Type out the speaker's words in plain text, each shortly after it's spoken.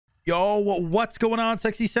Yo, what's going on?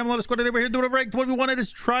 Sexy Sam, let us go today. We're here doing a ranked 1v1. It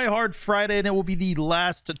is Try Hard Friday, and it will be the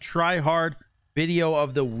last Try Hard video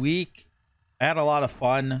of the week. I had a lot of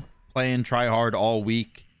fun playing Try Hard all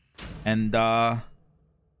week, and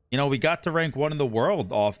you know, we got to rank 1 in the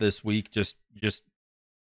world off this week. Just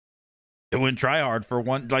doing Try Hard for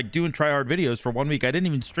one, like doing Try Hard videos for 1 week. I didn't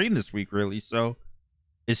even stream this week really, so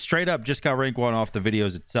it's straight up just got rank 1 off the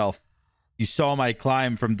videos itself. You saw my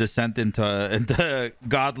climb from descent into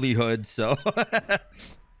godlyhood, so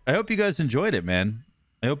I hope you guys enjoyed it, man.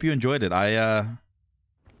 I hope you enjoyed it.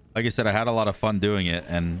 Like I said, I had a lot of fun doing it,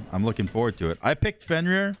 and I'm looking forward to it. I picked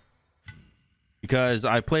Fenrir because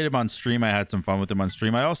I played him on stream. I had some fun with him on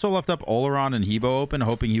stream. I also left up Oleron and Hebo open,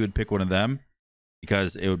 hoping he would pick one of them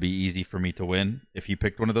because it would be easy for me to win if he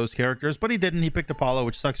picked one of those characters. But he didn't. He picked Apollo,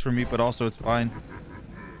 which sucks for me, but also it's fine.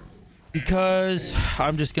 Because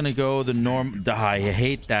I'm just going to go the norm. I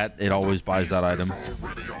hate that it always buys that item.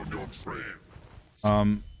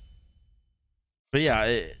 But yeah,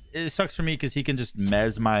 it sucks for me because he can just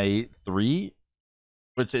mez my 3,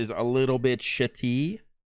 which is a little bit shitty.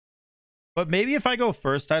 But maybe if I go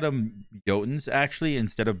first item Jotuns actually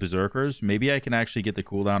instead of Berserkers, maybe I can actually get the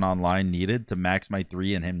cooldown online needed to max my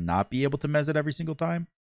 3 and him not be able to mez it every single time.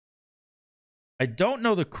 I don't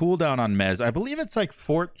know the cooldown on Mez. I believe it's like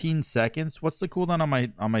 14 seconds. What's the cooldown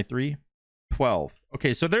on my 3? 12.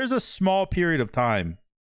 Okay, so there's a small period of time.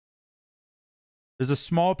 There's a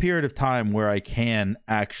small period of time where I can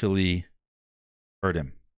actually hurt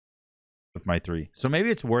him with my 3. So maybe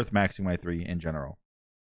it's worth maxing my 3 in general.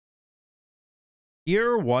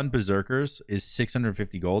 Tier 1 Berserkers is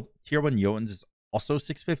 650 gold. Tier 1 Jotuns is also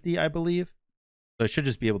 650, I believe. So I should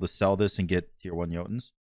just be able to sell this and get Tier 1 Jotuns.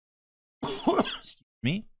 Excuse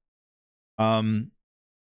me. I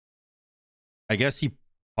guess he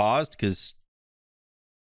paused because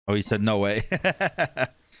he said no way. I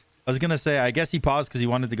was gonna say I guess he paused because he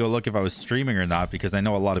wanted to go look if I was streaming or not, because I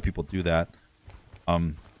know a lot of people do that.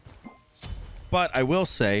 But I will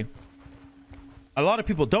say a lot of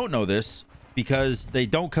people don't know this because they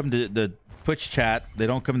don't come to the Twitch chat. They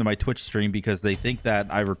don't come to my Twitch stream because they think that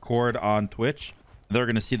I record on Twitch. They're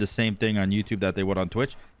gonna see the same thing on YouTube that they would on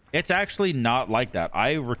Twitch. It's actually not like that.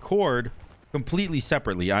 I record completely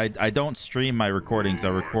separately. I don't stream my recordings. I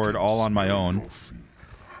record all on my own.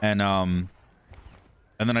 And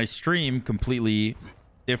then I stream completely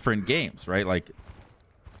different games, right? Like,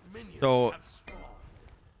 so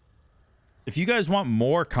if you guys want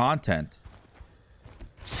more content.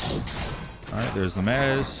 All right, there's the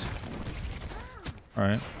Mez. All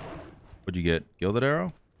right. What'd you get? Gilded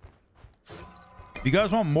Arrow? If you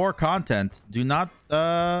guys want more content, do not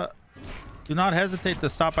hesitate to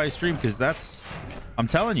stop by stream, because I'm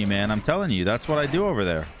telling you, man, I'm telling you, that's what I do over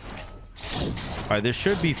there. All right, this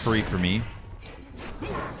should be free for me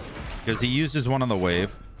because he used his one on the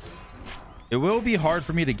wave. It will be hard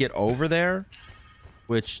for me to get over there,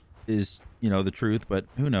 which is, you know, the truth, but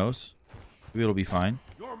who knows? Maybe it'll be fine.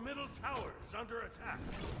 Your middle tower is under attack.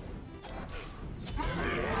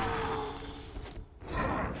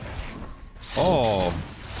 Oh,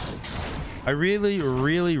 I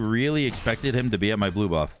really expected him to be at my blue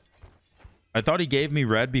buff. I thought he gave me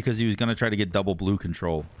red because he was going to try to get double blue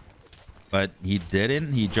control, but he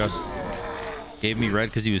didn't. He just gave me red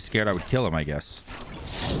because he was scared I would kill him, I guess.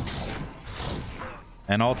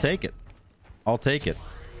 And I'll take it. I'll take it.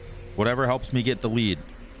 Whatever helps me get the lead,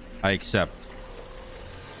 I accept.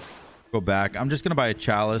 Go back. I'm just going to buy a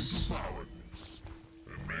chalice.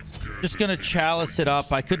 Just gonna chalice it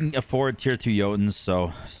up. I couldn't afford tier 2 Jotuns,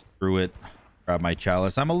 so screw it. Grab my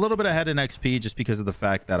chalice. I'm a little bit ahead in XP just because of the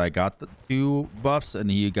fact that I got the 2 buffs and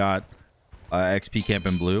he got XP camp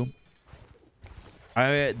in blue.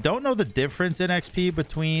 I don't know the difference in XP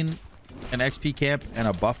between an XP camp and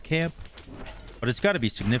a buff camp, but it's got to be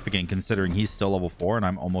significant considering he's still level 4 and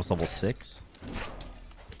I'm almost level 6.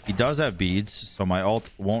 He does have beads, so my ult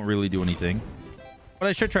won't really do anything, but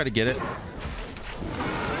I should try to get it.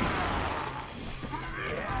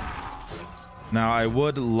 Now, I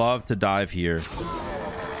would love to dive here,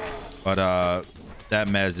 but that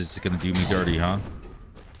Mez is going to do me dirty, huh?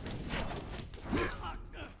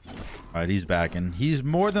 All right, he's backing. He's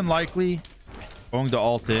more than likely going to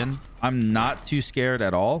ult in. I'm not too scared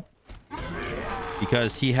at all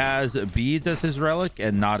because he has beads as his relic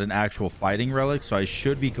and not an actual fighting relic, so I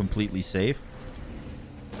should be completely safe.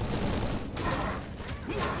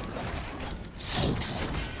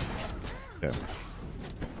 Okay.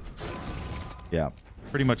 Yeah,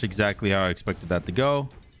 pretty much exactly how I expected that to go.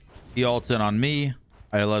 He ults in on me.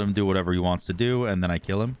 I let him do whatever he wants to do, and then I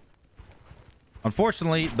kill him.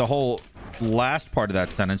 Unfortunately, the whole last part of that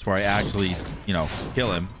sentence where I actually, you know,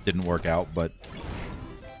 kill him didn't work out, but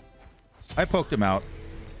I poked him out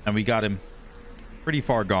and we got him pretty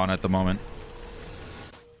far gone at the moment.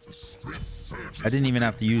 I didn't even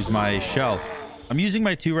have to use my shell. I'm using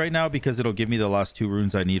my 2 right now because it'll give me the last 2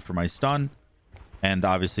 runes I need for my stun. And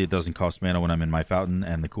obviously it doesn't cost mana when I'm in my fountain,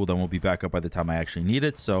 and the cooldown will be back up by the time I actually need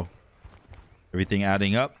it. So everything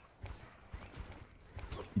adding up.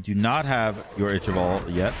 You do not have your Itch of All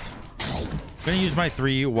yet. I'm gonna use my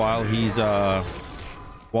 3 while he's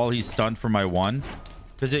stunned for my 1,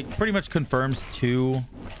 because it pretty much confirms 2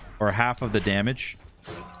 or half of the damage.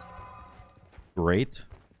 Great.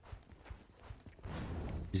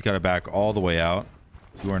 He's got to back all the way out.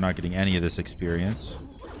 You are not getting any of this experience.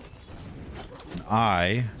 And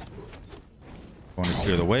I want to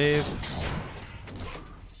clear the wave.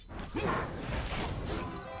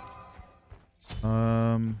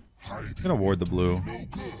 I'm gonna ward the blue.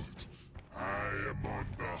 I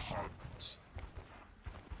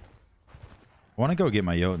want to go get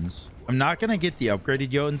my Jotuns. I'm not gonna get the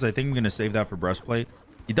upgraded Jotuns. I think I'm gonna save that for breastplate.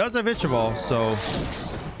 He does have Itch of All, so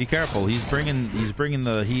be careful. He's bringing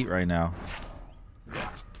the heat right now.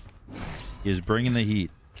 He is bringing the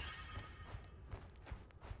heat.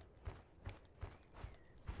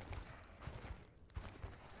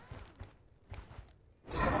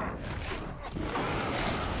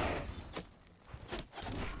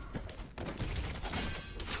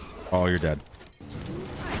 Oh, you're dead.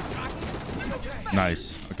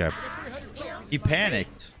 Nice. Okay. He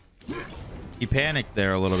panicked. He panicked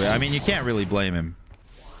there a little bit. I mean, you can't really blame him.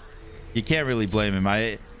 You can't really blame him.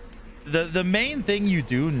 The main thing you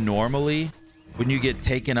do normally when you get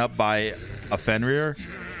taken up by a Fenrir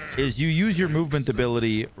is you use your movement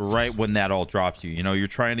ability right when that all drops you. You know, you're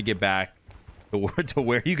trying to get back to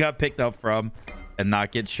where you got picked up from and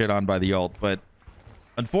not get shit on by the ult. But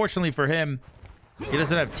unfortunately for him, he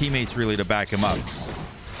doesn't have teammates really to back him up.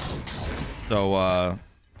 So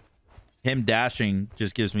him dashing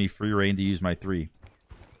just gives me free reign to use my 3.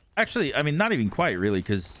 Actually, I mean, not even quite really,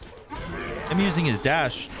 because him using his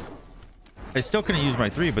dash, I still couldn't use my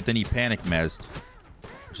 3, but then he panic mezzed,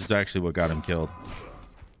 which is actually what got him killed.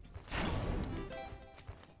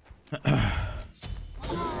 I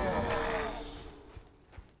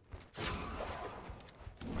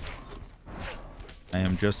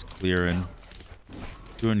am just clearing.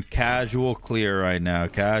 Doing casual clear right now.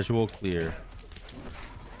 Casual clear.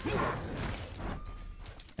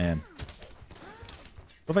 Man.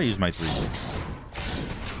 What if I use my 3?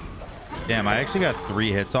 Damn, I actually got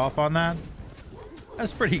 3 hits off on that.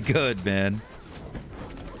 That's pretty good, man.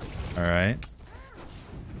 Alright.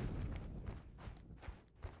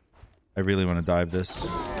 I really want to dive this.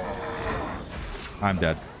 I'm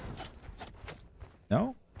dead.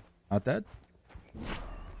 No? Not dead?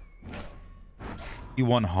 He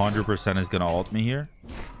 100% is gonna ult me here.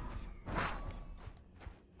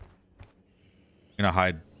 Gonna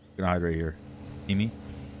hide right here. See me?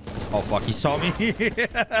 Oh fuck, he saw me.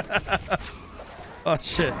 Oh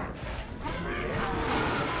shit.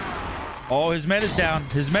 Oh, his meta's down.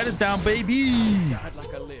 His meta's down, baby.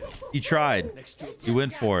 He tried. He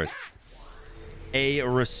went for it. A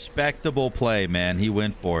respectable play, man. He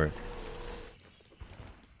went for it.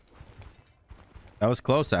 That was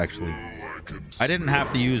close, actually. I didn't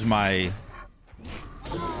have to use my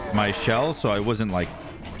shell, so I wasn't like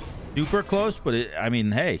super close, but I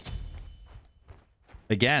mean, hey.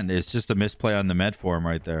 Again, it's just a misplay on the med form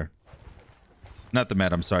right there. Not the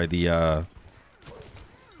med, I'm sorry, the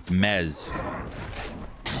mez.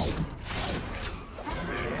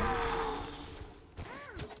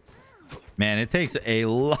 Man, it takes a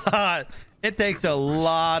lot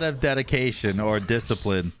of dedication or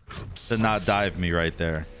discipline to not dive me right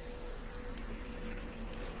there.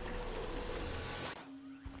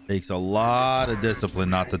 Takes a lot of discipline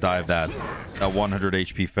not to dive that 100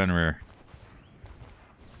 HP Fenrir.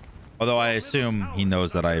 Although I assume he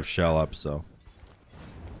knows that I have shell up, so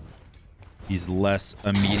he's less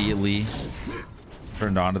immediately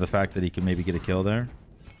turned on to the fact that he can maybe get a kill there.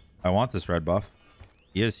 I want this red buff.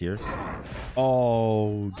 He is here.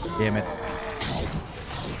 Oh, damn it.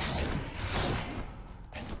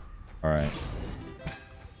 All right.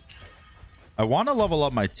 I want to level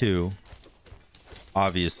up my 2,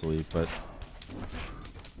 obviously, but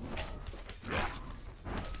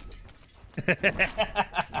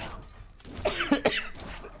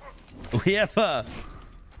we have a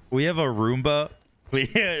Roomba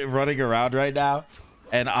running around right now,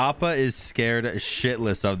 and Appa is scared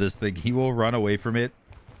shitless of this thing. He will run away from it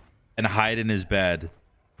and hide in his bed.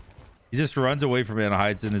 He just runs away from it and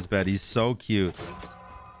hides in his bed. He's so cute,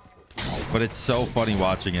 but it's so funny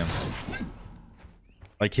watching him.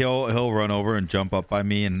 Like he'll run over and jump up by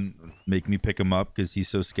me and make me pick him up because he's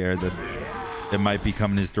so scared that it might be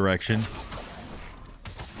coming his direction.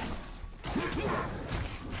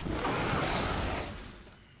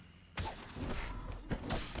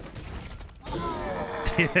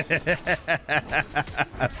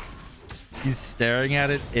 He's staring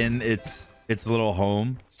at it in its little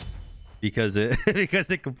home because it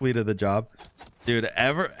because it completed the job. Dude,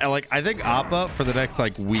 I think Appa for the next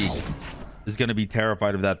like week is gonna be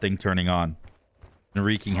terrified of that thing turning on and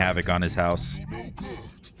wreaking havoc on his house.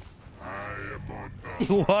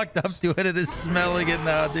 He walked up to it and is smelling it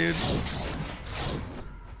now, dude.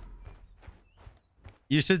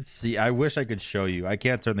 You should see. I wish I could show you. I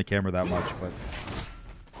can't turn the camera that much, but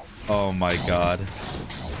oh my god.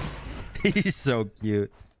 He's so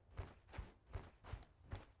cute.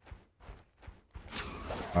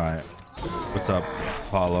 All right. What's up,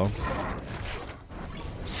 Paulo?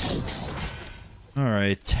 All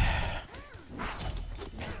right.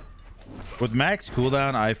 With max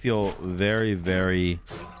cooldown, I feel very, very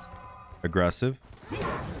aggressive.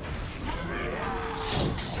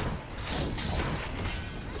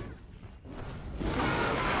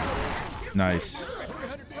 Nice.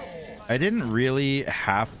 I didn't really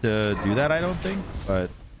have to do that, I don't think, but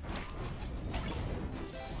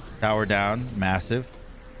tower down, massive.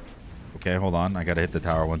 Okay, hold on. I gotta hit the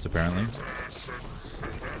tower once, apparently.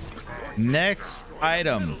 Next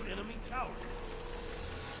item.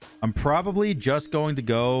 I'm probably just going to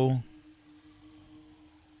go...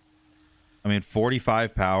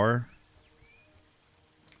 45 power.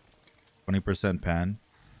 20% pen.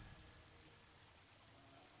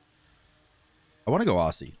 I want to go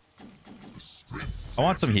Aussie. I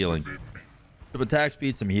want some healing. Some attack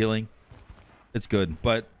speed, some healing. It's good,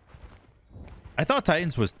 but... I thought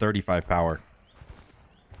Titans was 35 power.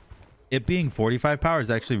 It being 45 power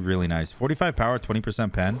is actually really nice. 45 power,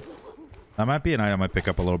 20% pen. That might be an item I pick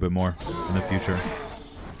up a little bit more in the future.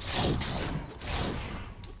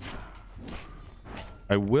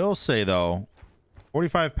 I will say, though,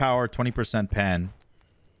 45 power, 20% pen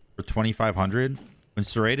for 2,500. When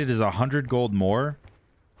serrated is 100 gold more.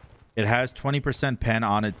 It has 20% pen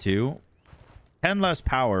on it, too. 10 less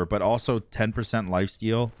power, but also 10%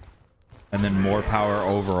 lifesteal. And then more power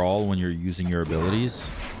overall when you're using your abilities.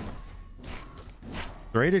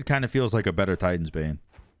 Serrated kind of feels like a better Titan's Bane.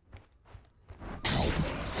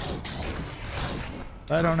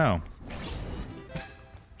 I don't know.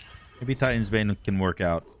 Maybe Titan's Bane can work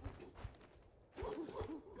out.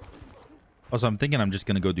 Also, I'm thinking I'm just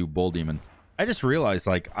going to go do Bull Demon. I just realized,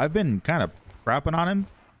 like, I've been kind of crapping on him.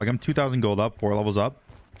 Like, I'm 2,000 gold up, 4 levels up.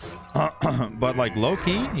 But, like,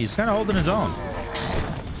 low-key, he's kind of holding his own.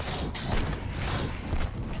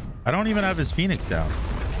 I don't even have his Phoenix down.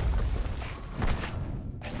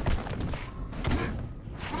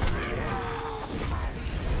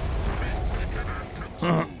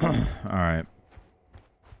 All right.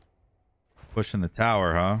 Pushing the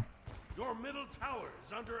tower, huh? Your middle tower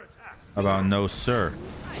is under attack. How about no, sir?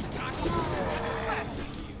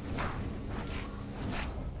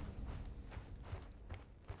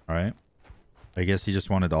 All right. I guess he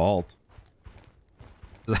just wanted to ult.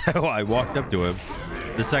 I walked up to him.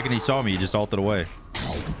 The second he saw me, he just ulted away.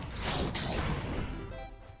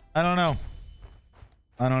 I don't know.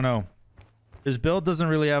 I don't know. His build doesn't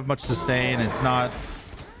really have much sustain. It's not,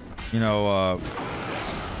 you know,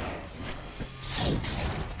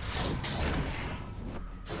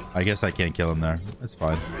 I guess I can't kill him there. That's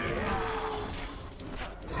fine.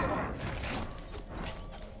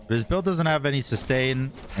 But his build doesn't have any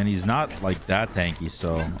sustain, and he's not like that tanky,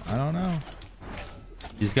 so I don't know.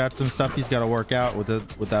 He's got some stuff he's got to work out with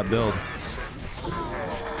that build.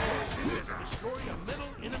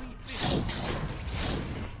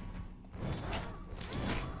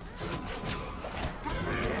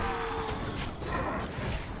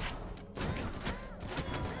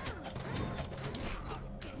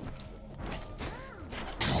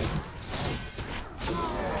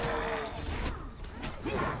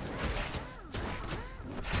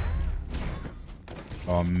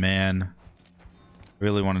 Oh man.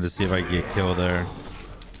 Really wanted to see if I could get killed there.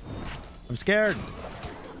 I'm scared.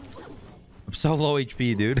 I'm so low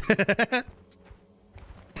HP, dude.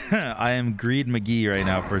 I am Greed McGee right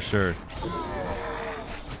now for sure.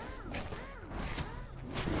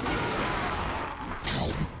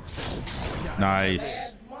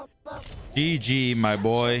 Nice. GG, my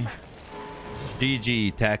boy.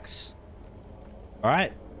 GG, Tex. All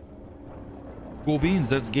right. Cool beans.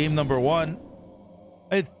 That's game number 1.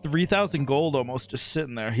 I had 3,000 gold almost just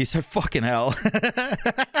sitting there. He said, fucking hell.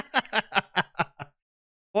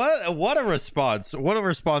 What a response. What a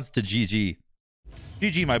response to GG.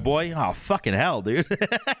 GG, my boy. Oh, fucking hell, dude.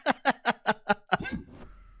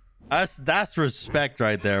 That's respect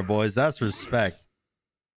right there, boys. That's respect.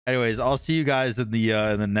 Anyways, I'll see you guys in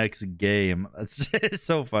the next game. That's it's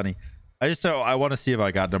so funny. I want to see if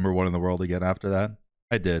I got #1 in the world again after that.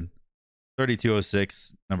 I did.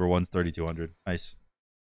 3206. #1's 3200. Nice.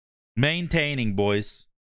 Maintaining, boys.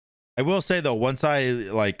 I will say though, once I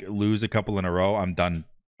like lose a couple in a row, I'm done.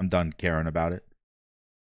 I'm done caring about it.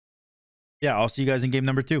 Yeah, I'll see you guys in game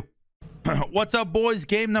 #2. What's up, boys?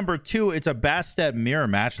 Game #2. It's a Bastet mirror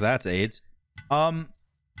match. That's AIDS. I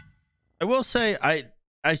will say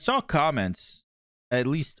I saw comments, at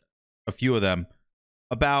least a few of them,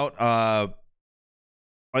 about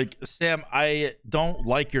like, Sam, I don't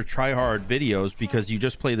like your tryhard videos because you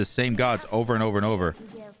just play the same gods over and over and over.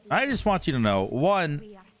 I just want you to know, one,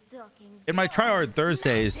 in my tryhard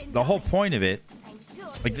Thursdays, the whole point of it,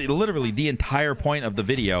 like literally the entire point of the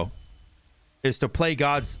video, is to play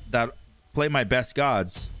gods that play my best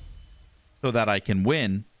gods so that I can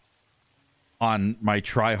win on my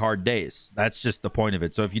tryhard days. That's just the point of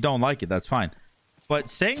it. So if you don't like it, that's fine. But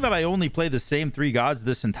saying that I only play the same 3 gods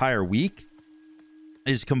this entire week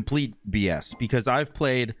is complete BS, because I've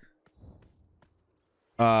played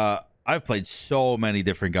so many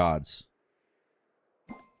different gods.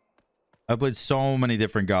 I've played so many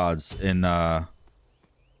different gods in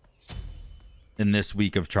this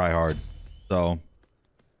week of tryhard. So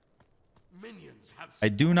I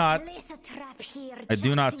do not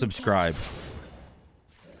subscribe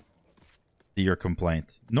to your complaint.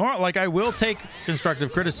 Nor, like, I will take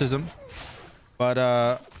constructive criticism, but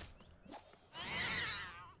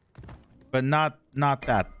not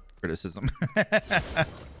that criticism.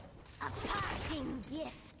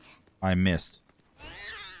 I missed.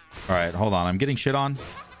 All right, hold on. I'm getting shit on.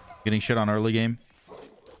 Getting shit on early game.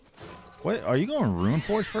 What? Are you going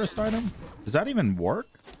Runeforge first item? Does that even work?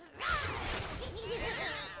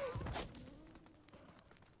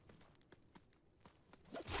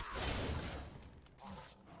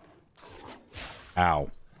 Ow.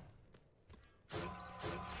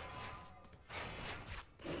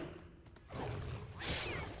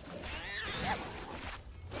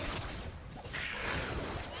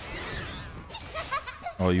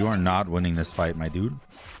 Oh, you are not winning this fight, my dude.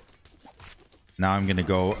 Now I'm going to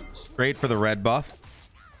go straight for the red buff.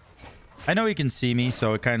 I know he can see me,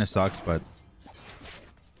 so it kind of sucks, but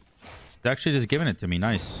it's actually just giving it to me.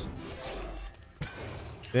 Nice.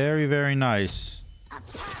 Very, very nice.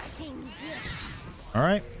 All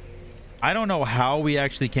right. I don't know how we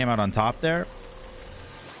actually came out on top there.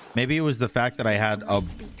 Maybe it was the fact that I had a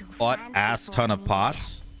butt-ass ton of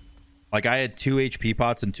pots. Like, I had 2 HP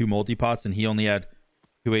pots and 2 multi-pots, and he only had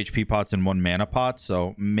 2 HP pots and 1 mana pot.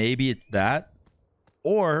 So maybe it's that.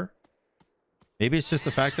 Or maybe it's just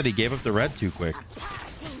the fact that he gave up the red too quick.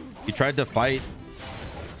 He tried to fight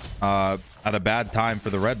at a bad time for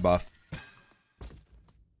the red buff,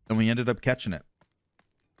 and we ended up catching it.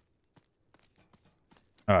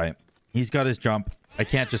 All right. He's got his jump. I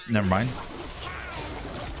can't just... Never mind.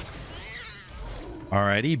 All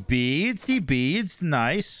right. He beads. He beads.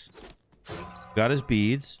 Nice. Got his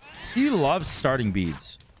beads. He loves starting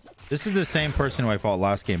beads. This is the same person who I fought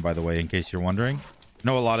last game, by the way, in case you're wondering. I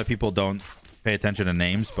know a lot of people don't pay attention to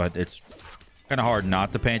names, but it's kind of hard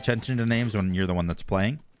not to pay attention to names when you're the one that's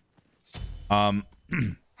playing.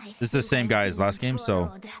 This is the same guy as last game,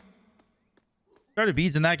 so... Started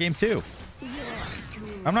beads in that game, too.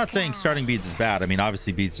 I'm not saying starting beads is bad. I mean,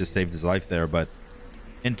 obviously, beads just saved his life there, but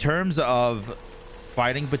in terms of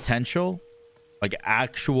fighting potential, like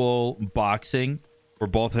actual boxing, we're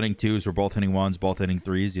both hitting 2s, we're both hitting 1s, both hitting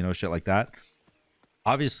 3s, you know, shit like that.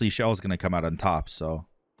 Obviously, Shell's going to come out on top, so...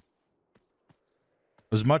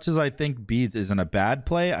 As much as I think beads isn't a bad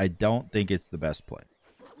play, I don't think it's the best play.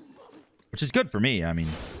 Which is good for me. I mean,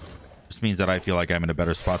 just means that I feel like I'm in a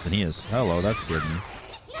better spot than he is. Hello, that scared me.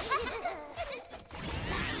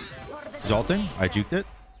 He's ulting. I juked it.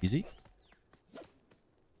 Easy.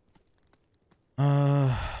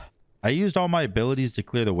 I used all my abilities to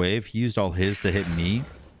clear the wave. He used all his to hit me.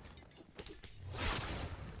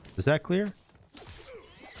 Is that clear?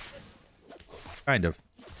 Kind of.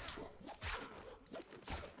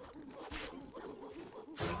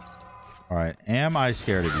 All right. Am I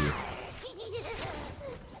scared of you?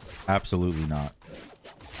 Absolutely not.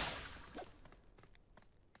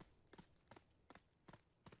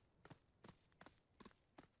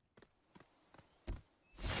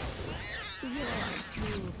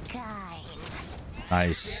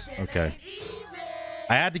 Nice. Okay.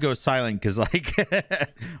 I had to go silent because, like,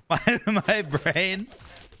 my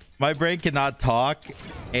My brain cannot talk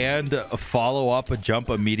and follow up a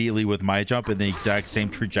jump immediately with my jump in the exact same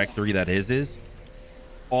trajectory that his is,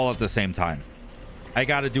 all at the same time. I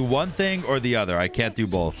got to do one thing or the other. I can't do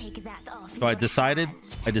both. So I decided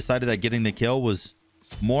that getting the kill was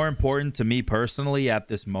more important to me personally at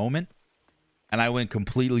this moment, and I went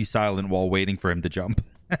completely silent while waiting for him to jump.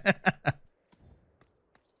 But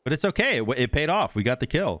it's okay. It paid off. We got the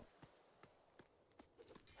kill.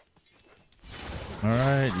 All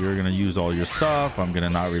right, you're gonna use all your stuff. I'm gonna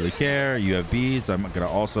not really care. You have bees. I'm gonna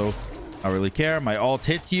also not really care. My ult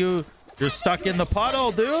hits you. You're stuck in the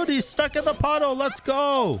puddle, dude. He's stuck in the puddle. Let's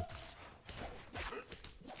go.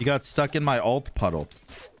 He got stuck in my ult puddle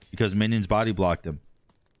because minions body blocked him.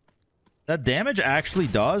 That damage actually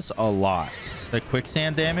does a lot. That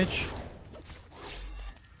quicksand damage.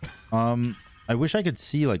 I wish I could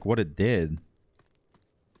see like what it did.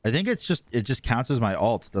 I think it just counts as my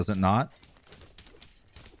ult, does it not?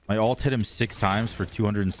 My ult hit him 6 times for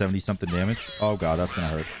 270 something damage. Oh god, that's gonna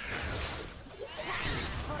hurt.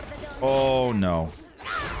 Oh no.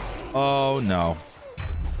 Oh no.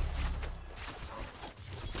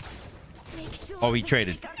 Oh, we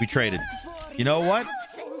traded. We traded. You know what?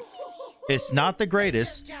 It's not the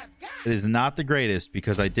greatest. It is not the greatest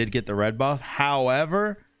because I did get the red buff.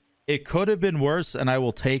 However, it could have been worse, and I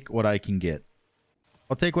will take what I can get.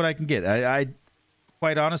 I'll take what I can get. I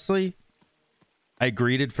quite honestly, I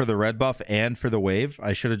greeted for the red buff and for the wave.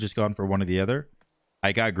 I should have just gone for one or the other.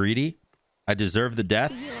 I got greedy. I deserve the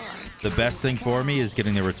death. The best thing for me is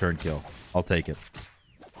getting the return kill. I'll take it.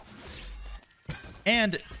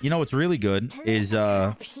 And you know what's really good is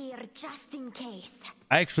I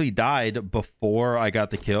actually died before I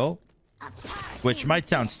got the kill, which might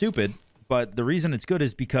sound stupid, but the reason it's good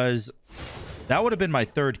is because that would have been my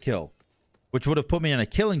 3rd kill, which would have put me on a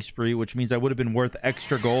killing spree, which means I would have been worth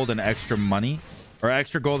extra gold and extra money, or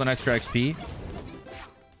extra gold and extra XP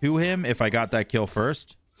to him if I got that kill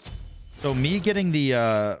first. So me getting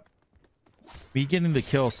the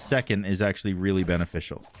kill second is actually really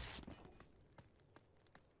beneficial.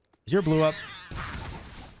 Is your blue up?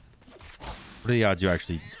 What are the odds you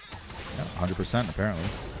actually... Yeah, 100% apparently.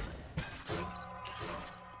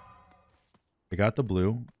 I got the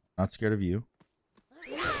blue. Not scared of you.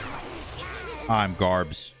 I'm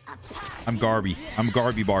Garbs. I'm Garby. I'm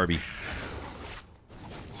Garby Barbie.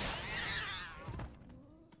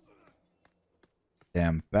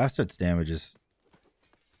 Damn, Bastard's damage is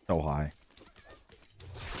so high.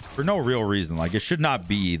 For no real reason. Like, it should not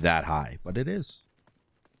be that high, but it is.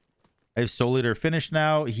 I have Soul Eater finished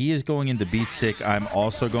now. He is going into Beat Stick. I'm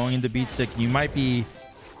also going into Beat Stick. You might be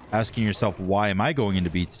asking yourself, why am I going into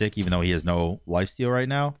Beat Stick, even though he has no lifesteal right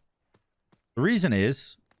now? The reason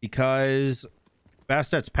is because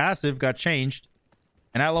Bastet's passive got changed,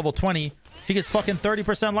 and at level 20, he gets fucking 30%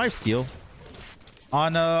 lifesteal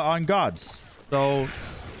on gods. So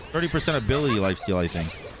 30% ability lifesteal, I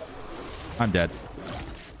think. I'm dead.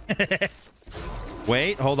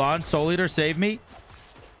 Wait, hold on. Soul Eater, save me.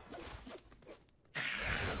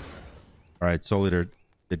 All right, Soul Eater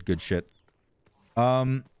did good shit.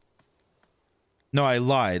 No, I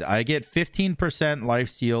lied. I get 15%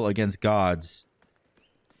 lifesteal against gods,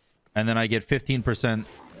 and then I get 15%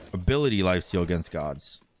 ability lifesteal against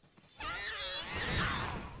gods.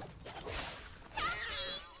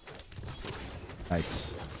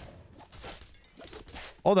 Nice.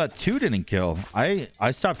 Oh, that 2 didn't kill. I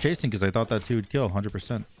stopped chasing because I thought that 2 would kill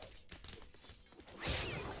 100%.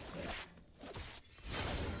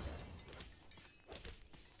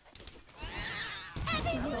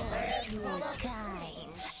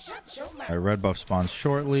 My red buff spawns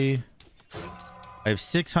shortly. I have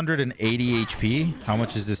 680 HP. How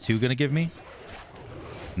much is this 2 gonna give me?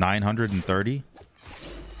 930.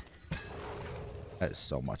 That is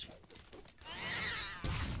so much.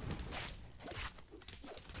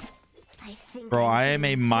 Bro, I am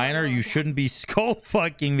a miner. You shouldn't be skull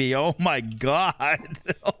fucking me. Oh my god.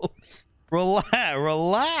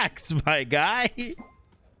 Relax, my guy.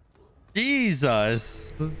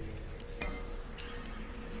 Jesus.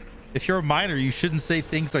 If you're a miner, you shouldn't say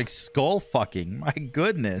things like skull fucking. My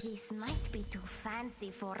goodness. This might be too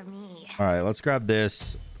fancy for me. All right, let's grab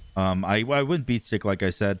this. I wouldn't beat stick like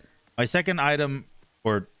I said. My second item,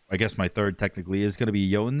 or I guess my third technically, is going to be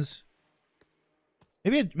Jotun's.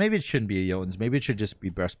 Maybe it shouldn't be a Jotun's. Maybe it should just be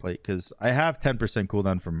breastplate because I have 10%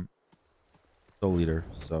 cooldown from Soul Eater,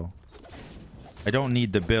 so I don't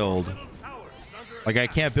need to build. Like, I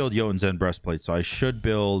can't build Jotun's and breastplate, so I should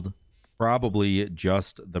build probably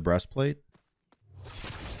just the breastplate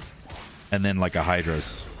and then like a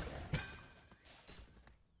Hydra's.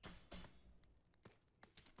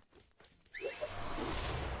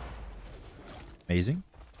 Amazing.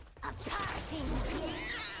 A parting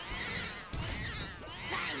gift.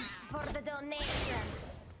 Thanks for the donation.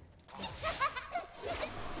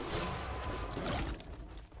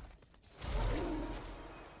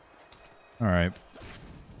 All right.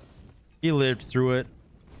 He lived through it.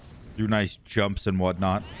 Do nice jumps and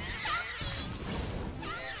whatnot.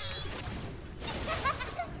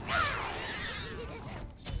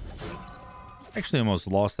 Actually almost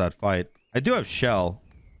lost that fight. I do have shell.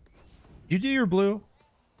 Did you do your blue?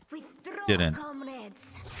 Withdraw, Didn't.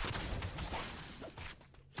 comrades.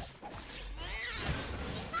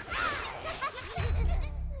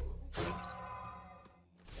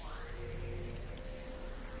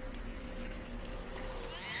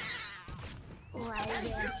 Why weren't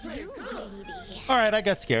you greedy? All right, I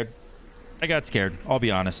got scared. I'll be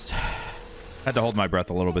honest. Had to hold my breath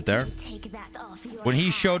a little bit there. Take that off your When he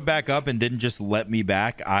showed hands. back up and didn't just let me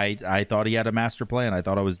back, I thought he had a master plan. I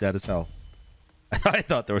thought I was dead as hell. I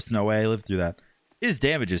thought there was no way I lived through that. His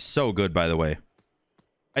damage is so good, by the way.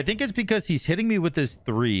 I think it's because he's hitting me with his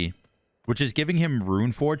 3, which is giving him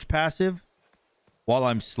Runeforge passive while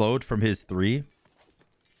I'm slowed from his 3.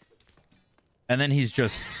 And then he's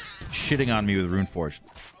just shitting on me with Runeforge.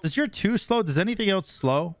 Is your 2 slow? Does anything else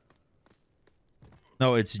slow?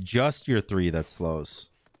 No, it's just your 3 that slows.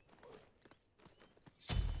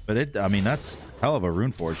 But I mean, that's hell of a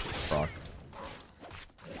Runeforge proc.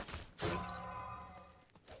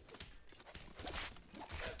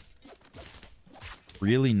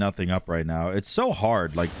 Really nothing up right now. It's so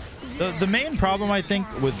hard. Like, the main problem, I think,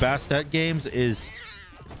 with Bastet games is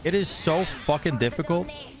it is so fucking difficult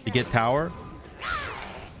to get tower.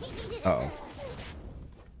 Uh-oh.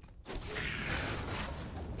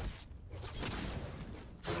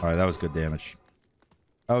 All right, that was good damage.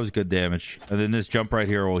 That was good damage. And then this jump right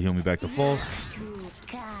here will heal me back to full. Too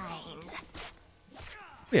kind.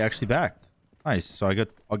 We actually backed. Nice. So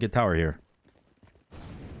I'll get tower here.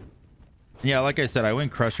 Yeah, like I said, I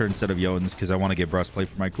went Crusher instead of Jotuns because I want to get Breastplate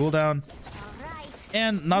for my cooldown.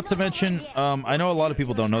 And not to mention, I know a lot of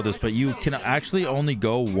people don't know this, but you can actually only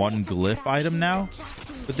go one glyph item now.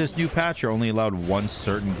 With this new patch, you're only allowed one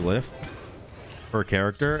certain glyph per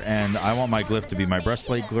character, and I want my glyph to be my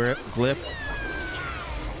Breastplate glyph.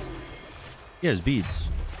 He has beads.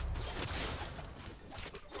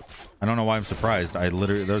 I don't know why I'm surprised. That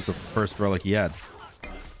was the first relic he had.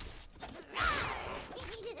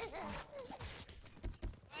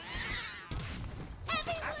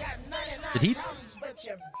 Did he?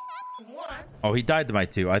 Oh, he died to my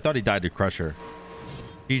 2. I thought he died to Crusher.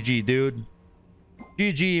 GG, dude.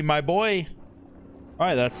 GG, my boy. All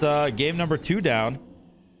right, that's game number 2 down.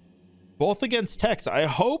 Both against Tex. I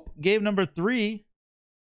hope game number 3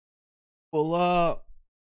 will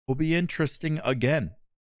be interesting again.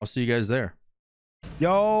 I'll see you guys there.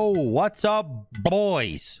 Yo, what's up,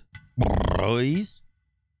 boys? Boys.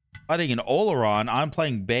 Fighting an Oleron. I'm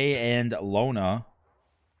playing Bay and Lona.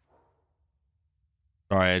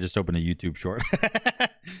 Sorry, I just opened a YouTube short.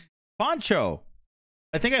 Poncho.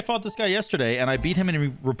 I think I fought this guy yesterday, and I beat him, and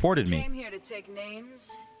he reported me. Came here to take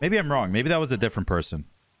names. Maybe I'm wrong. Maybe that was a different person.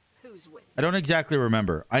 Who's with I don't exactly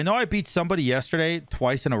remember. I know I beat somebody yesterday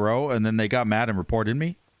twice in a row, and then they got mad and reported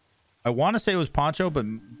me. I want to say it was Poncho, but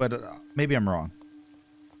maybe I'm wrong.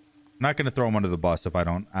 I'm not going to throw him under the bus if I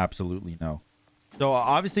don't absolutely know. So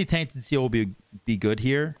obviously Tainted Seal will be good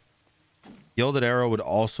here. Gilded Arrow would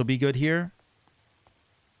also be good here.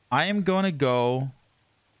 I am going to go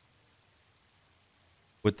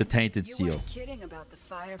with the Tainted you? Steel. You weren't kidding about the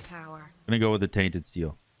firepower. I'm going to go with the Tainted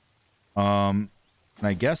Steel. And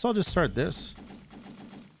I guess I'll just start this.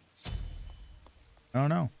 I don't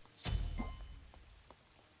know.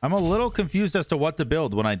 I'm a little confused as to what to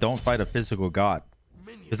build when I don't fight a physical god.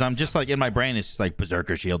 Because I'm just like, in my brain, it's just like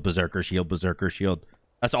Berserker Shield, Berserker Shield, Berserker Shield.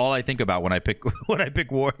 That's all I think about when I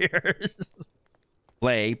pick warriors.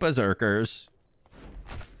 Play Berserkers.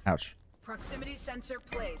 Ouch. Proximity sensor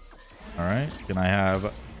placed. All right. Can I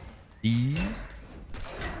have these?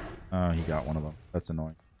 Oh, he got one of them. That's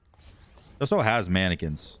annoying. It also has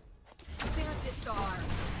mannequins. Disarm.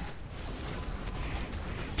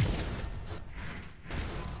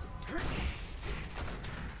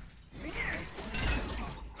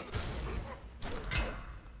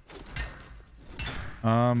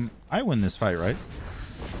 I win this fight, right?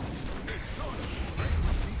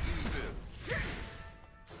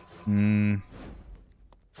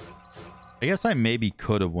 I guess I maybe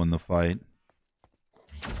could have won the fight.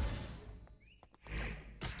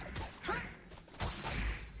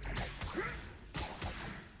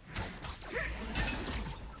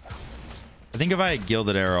 I think if I had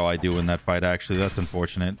Gilded Arrow, I do win that fight, actually. That's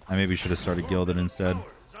unfortunate. I maybe should have started Gilded instead.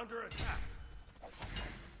 Towers under attack.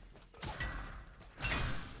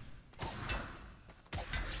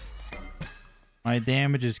 My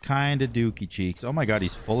damage is kind of dookie cheeks. Oh my god,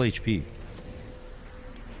 he's full HP. You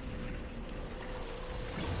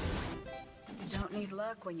don't need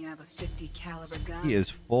luck when you have a 50 caliber gun. He is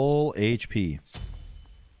full HP.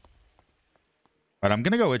 But I'm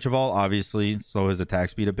gonna go Ichival, obviously, slow his attack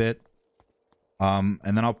speed a bit. And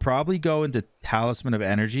then I'll probably go into Talisman of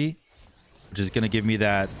Energy, which is gonna give me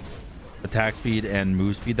that attack speed and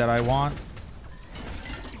move speed that I want.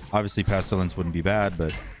 Obviously, Pestilence wouldn't be bad,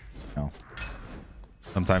 but you know,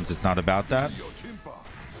 sometimes it's not about that.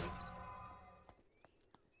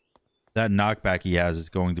 That knockback he has is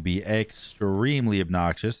going to be extremely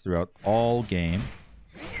obnoxious throughout all game.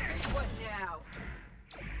 What now?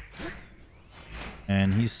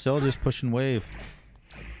 And he's still just pushing wave.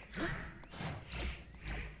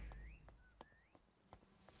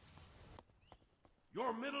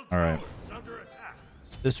 Your middle All right. tower is under attack.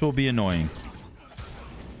 This will be annoying.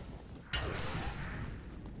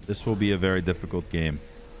 This will be a very difficult game.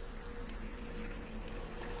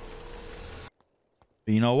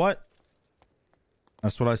 But you know what?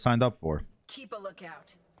 That's what I signed up for. Keep a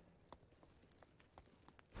lookout.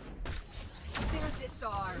 They're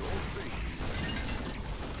disarmed.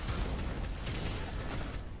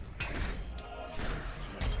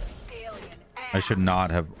 Alien I should ass.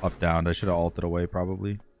 not have up downed. I should have ulted away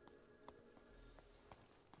probably.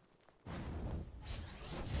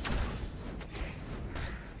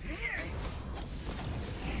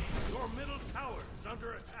 Your middle tower is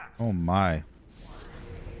under attack. Oh my.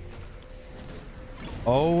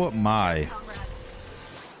 Oh my. Comrades.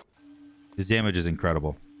 His damage is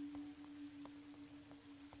incredible.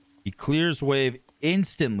 He clears wave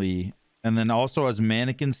instantly and then also has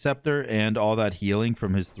Mannequin Scepter and all that healing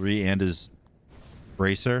from his 3 and his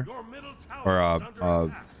Bracer. Your middle Or tower is under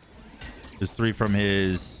attack. his 3 from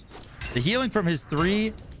his... The healing from his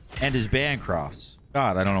 3 and his Bancrofts.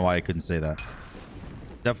 God, I don't know why I couldn't say that.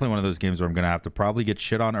 Definitely one of those games where I'm going to have to probably get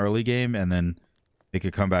shit on early game and then make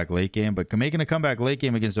a comeback late game. But making a comeback late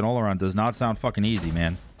game against an all-around does not sound fucking easy,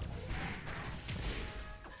 man.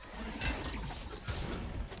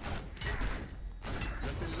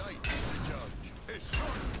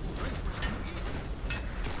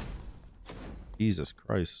 Jesus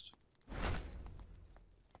Christ.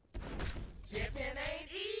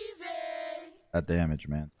 That damage,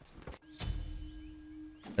 man.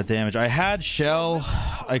 That damage. I had Shell.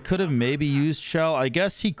 I could have maybe used Shell. I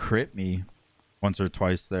guess he crit me once or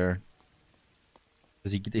twice there.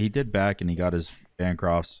 Because he did back and he got his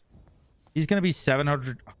Bancrofts. He's going to be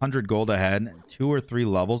 700 gold ahead. 2 or 3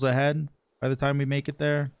 levels ahead by the time we make it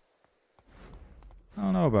there. I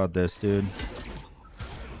don't know about this, dude.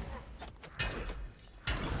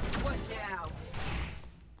 What now?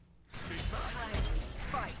 Time to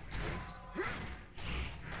fight.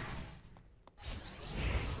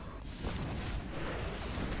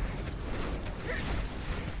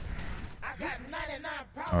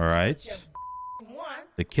 All right.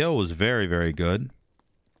 The kill was very, very good.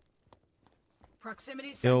 Proximity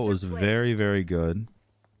Kill sensor was very, placed. very good.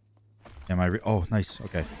 Am I... Oh, nice.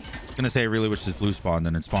 Okay. I was going to say I really wish this blue spawned,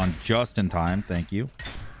 and it spawned just in time. Thank you.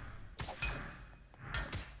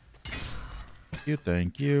 Thank you.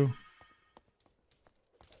 Thank you.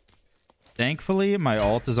 Thankfully, my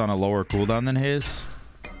ult is on a lower cooldown than his.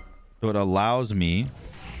 So it allows me...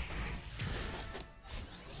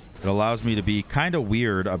 It allows me to be kind of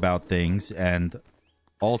weird about things and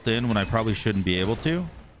ult in when I probably shouldn't be able to.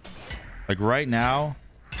 Like right now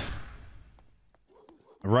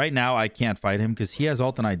I can't fight him because he has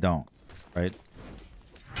ult and I don't, right?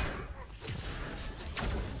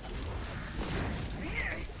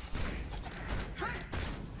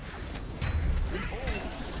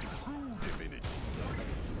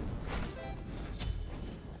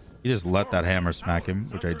 He just let that hammer smack him,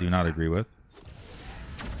 which I do not agree with.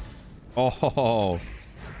 Oh,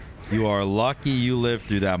 you are lucky you lived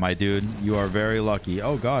through that, my dude. You are very lucky.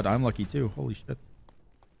 Oh god, I'm lucky too. Holy shit.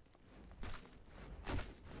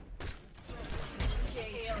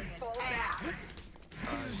 Alien ass.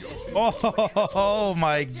 Oh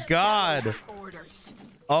my god. Orders.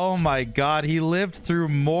 Oh my god, he lived through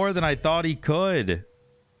more than I thought he could.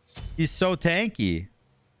 He's so tanky.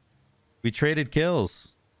 We traded kills.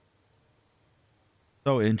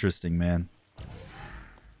 So interesting, man.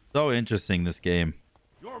 So interesting, this game.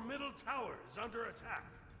 Your middle tower is under attack.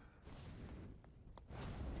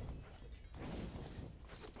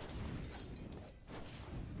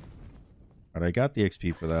 Alright, I got the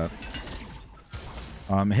XP for that.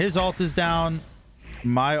 His ult is down.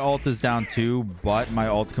 My ult is down too, but my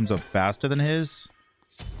ult comes up faster than his.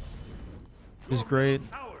 Which is great.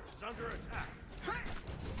 Tower is under attack.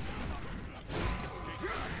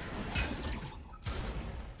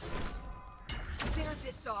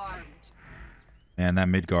 disarmed. Man, that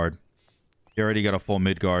mid guard. He already got a full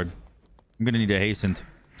mid guard. I'm gonna need a hastened.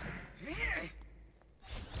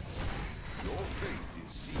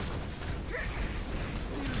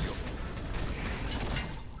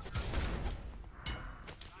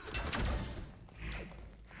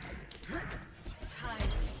 It's time to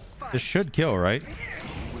fight. This should kill, right?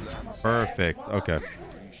 Perfect. Okay.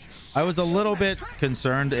 I was a little bit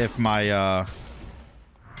concerned if my Your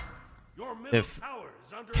middle if tower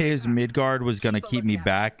is under his attack. mid guard was gonna keep me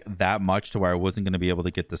back that much to where I wasn't gonna be able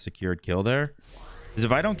to get the secured kill there. Because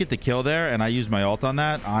if I don't get the kill there and I use my ult on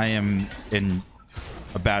that, I am in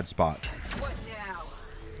a bad spot. What now?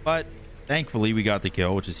 But thankfully we got the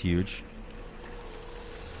kill, which is huge.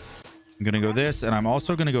 I'm gonna go this, and I'm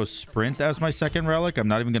also gonna go sprint as my second relic. I'm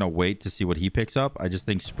not even gonna wait to see what he picks up. I just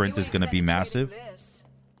think sprint is gonna be massive. This.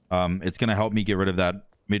 It's gonna help me get rid of that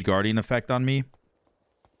mid guardian effect on me,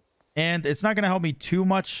 and it's not gonna help me too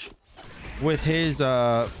much with his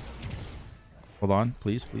hold on,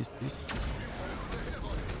 please.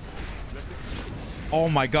 Oh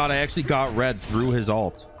my god, I actually got red through his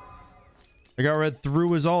ult. I got red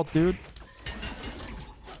through his ult, dude.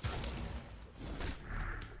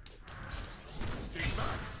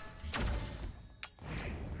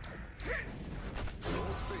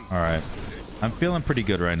 All right. I'm feeling pretty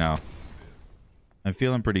good right now. I'm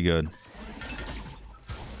feeling pretty good.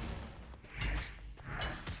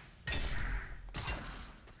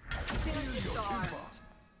 Disarmed.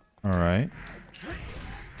 All right.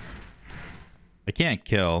 I can't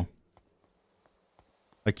kill.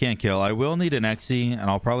 I will need an Xe, and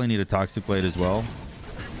I'll probably need a Toxic Blade as well.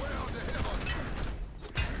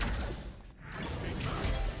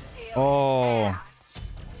 Oh. Ass.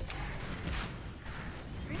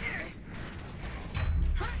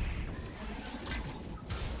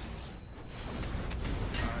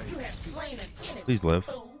 Please live.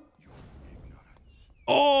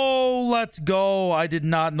 Oh, let's go. I did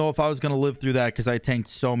not know if I was going to live through that because I tanked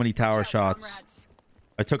so many tower shots. Comrades.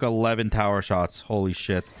 I took 11 tower shots. Holy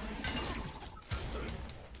shit.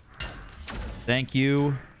 Thank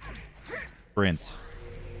you, Sprint.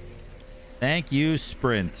 Thank you,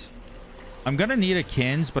 Sprint. I'm going to need a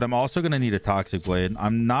Kins, but I'm also going to need a Toxic Blade.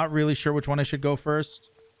 I'm not really sure which one I should go first.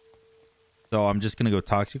 So I'm just going to go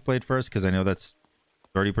Toxic Blade first because I know that's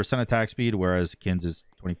 30% attack speed, whereas Kins is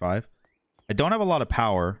 25. I don't have a lot of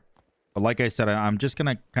power, but like I said, I'm just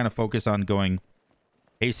going to kind of focus on going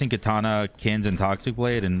Hasten, Katana, Kins, and Toxic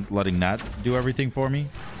Blade and letting that do everything for me.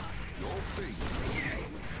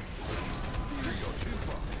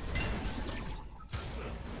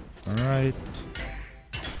 All right.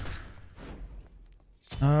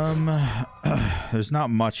 There's not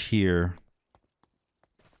much here.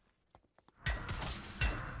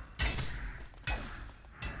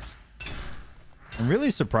 I'm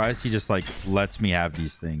really surprised he just like lets me have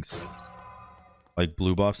these things, like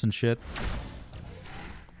blue buffs and shit,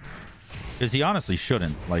 because he honestly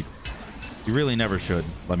shouldn't. Like, you really never should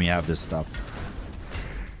let me have this stuff.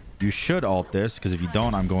 You should ult this, because if you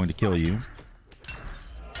don't, I'm going to kill you.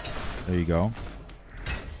 There you go.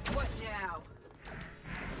 What now?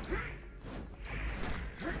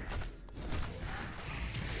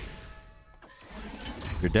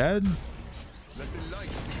 You're dead.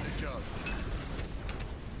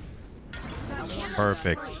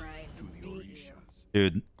 Perfect.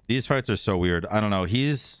 Dude, these fights are so weird. I don't know.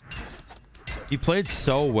 He played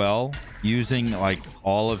so well using like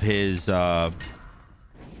all of his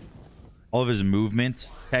movement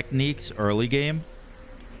techniques early game,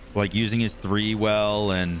 like using his 3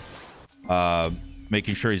 well and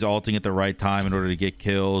making sure he's ulting at the right time in order to get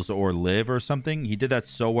kills or live or something. He did that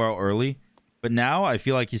so well early, but now I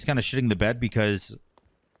feel like he's kind of shitting the bed because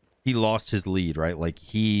he lost his lead, right? Like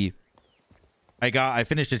I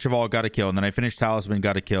finished Interval, got a kill, and then I finished Talisman,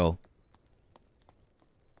 got a kill.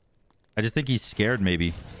 I just think he's scared,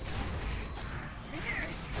 maybe.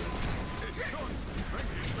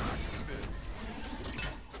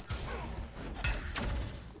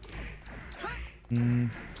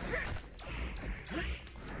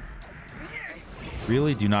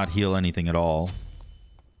 Really do not heal anything at all.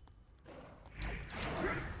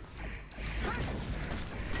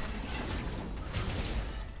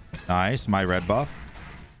 Nice, my red buff.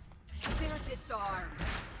 They're disarmed.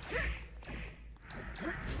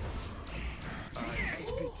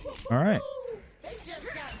 All right.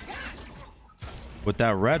 With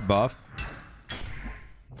that red buff,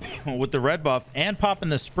 with the red buff and popping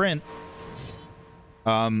the sprint,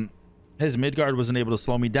 his Midgard wasn't able to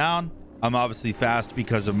slow me down. I'm obviously fast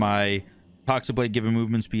because of my Toxic Blade giving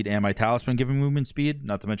movement speed and my Talisman giving movement speed,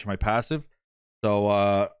 not to mention my passive.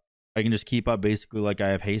 So I can just keep up basically like I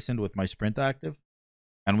have hastened with my sprint active,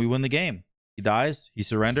 and we win the game. He dies, he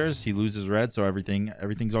surrenders, he loses red, so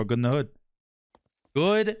everything's all good in the hood.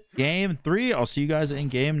 Good game 3. I'll see you guys in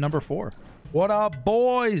game number 4. What up,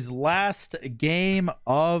 boys? Last game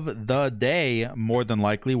of the day. More than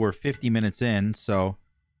likely, we're 50 minutes in, so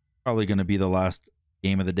probably going to be the last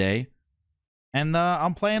game of the day. And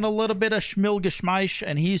I'm playing a little bit of Schmilgeshmeish,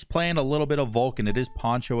 and he's playing a little bit of Vulcan. It is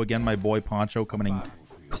Poncho again, my boy Poncho, coming in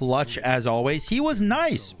clutch as always. He was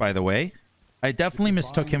nice, by the way. I definitely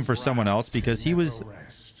mistook him for someone else because he was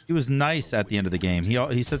nice at the end of the game.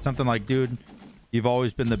 He said something like, "Dude, you've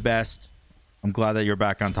always been the best. I'm glad that you're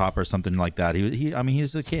back on top," or something like that. I mean,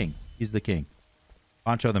 he's the king. He's the king.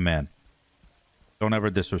 Poncho the man. Don't ever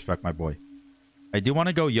disrespect my boy. I do want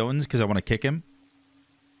to go Jotuns because I want to kick him.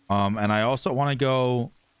 And I also want to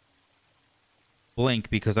go Blink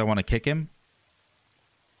because I want to kick him.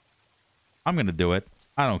 I'm going to do it.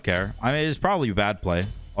 I don't care. I mean, it's probably a bad play,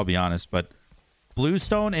 I'll be honest, but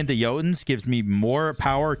Bluestone into Jotuns gives me more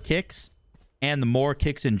power kicks and more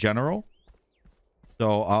kicks in general.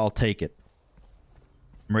 So I'll take it.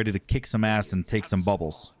 I'm ready to kick some ass and take some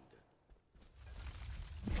bubbles.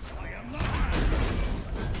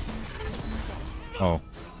 Oh.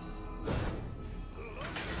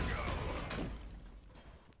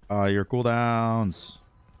 Your cooldowns.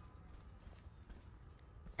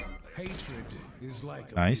 Hatred is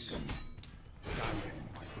like Nice.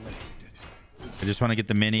 I just want to get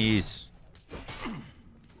the minis.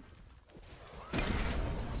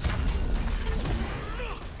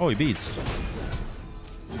 Oh, he beats.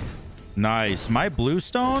 Nice. My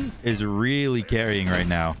Bluestone is really carrying right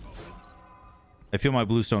now. I feel my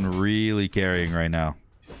Bluestone really carrying right now.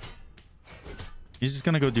 He's just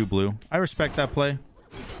going to go do blue. I respect that play.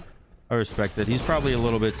 I respect it. He's probably a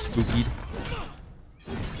little bit spookied.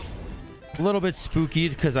 A little bit spookied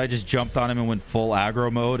because I just jumped on him and went full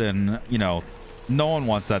aggro mode. And, you know, no one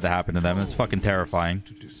wants that to happen to them. It's fucking terrifying.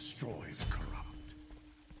 to destroy the corrupt.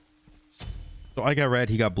 So I got red.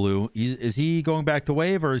 He got blue. Is he going back to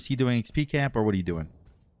wave, or is he doing XP camp, or what are you doing?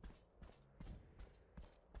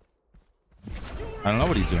 I don't know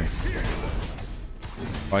what he's doing.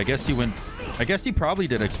 Oh, I guess he went... I guess he probably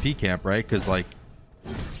did XP camp, right? Because, like...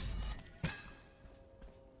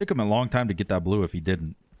 Took him a long time to get that blue if he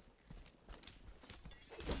didn't.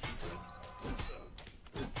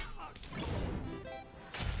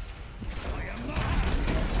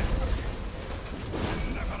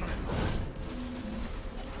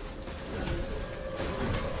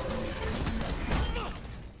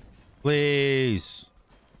 Please.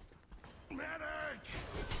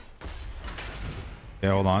 Okay,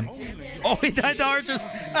 hold on. Oh, he died to archers.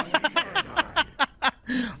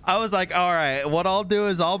 I was like, all right, what I'll do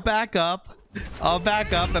is I'll back up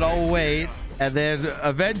and I'll wait, and then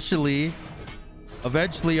eventually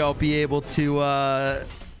I'll be able to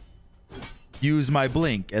use my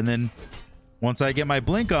blink, and then once I get my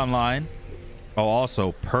blink online, oh,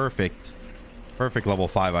 also perfect level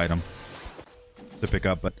 5 item to pick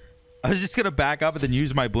up. But I was just gonna back up and then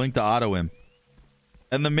use my blink to auto him,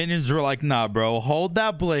 and the minions were like, nah bro, hold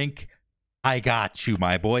that blink, I got you,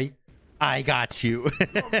 my boy, I got you.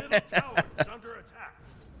 Your middle tower is under attack.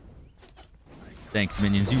 Thanks,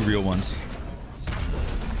 minions, you real ones.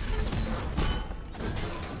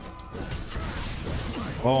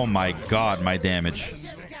 Oh my god, my damage.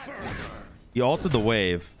 He ulted the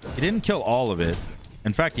wave. He didn't kill all of it.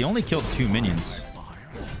 In fact, he only killed 2 minions.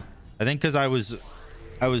 I think because I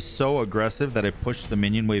was so aggressive that I pushed the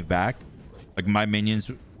minion wave back. Like, my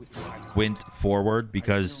minions went forward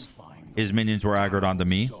because his minions were aggroed onto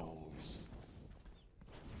me.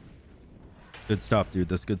 Good stuff, dude.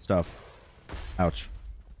 That's good stuff. Ouch.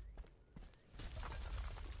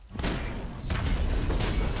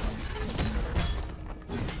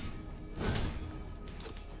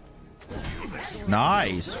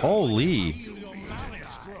 Nice. Holy.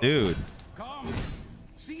 Dude.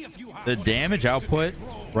 The damage output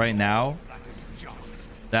right now,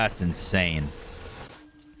 that's insane.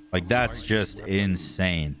 Like, that's just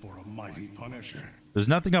insane. There's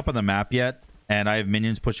nothing up on the map yet, and I have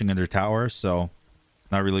minions pushing under tower, so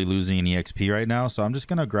not really losing any XP right now. So I'm just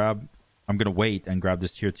gonna wait and grab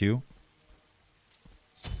this tier 2.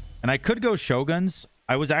 And I could go Shoguns.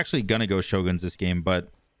 I was actually gonna go Shoguns this game, but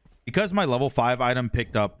because my level 5 item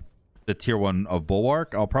picked up the tier 1 of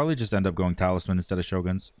Bulwark, I'll probably just end up going Talisman instead of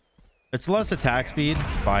Shoguns. It's less attack speed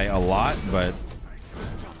by a lot, but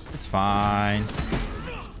it's fine.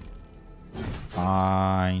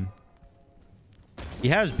 Fine. He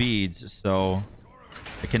has beads, so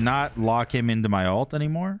I cannot lock him into my ult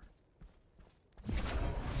anymore.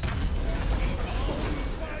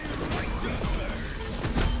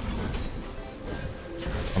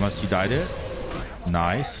 Unless you died it.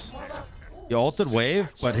 Nice. He ulted wave,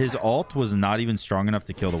 but his ult was not even strong enough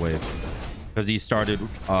to kill the wave. Because he started,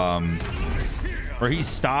 or he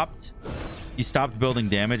stopped building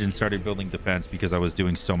damage and started building defense because I was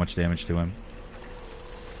doing so much damage to him.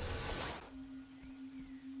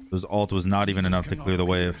 His ult was not even enough to clear the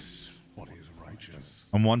wave.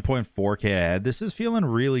 I'm 1.4k ahead. This is feeling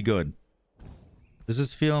really good. This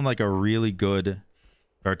is feeling like a really good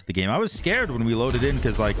start to the game. I was scared when we loaded in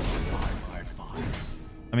because, like,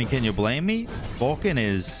 I mean, can you blame me? Vulcan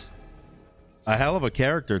is a hell of a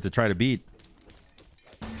character to try to beat.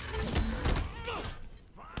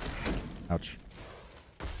 Ouch.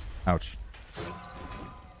 Ouch.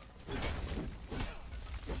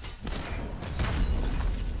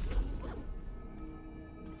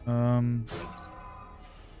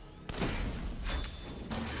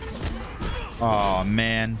 Oh,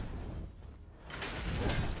 man.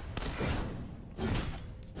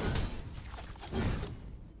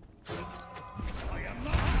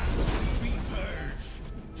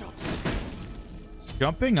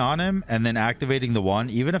 Jumping on him and then activating the one,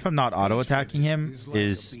 even if I'm not auto attacking him,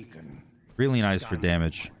 is really nice for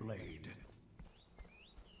damage.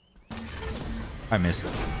 I missed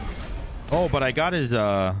it. Oh, but I got his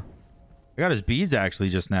beads actually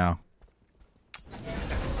just now.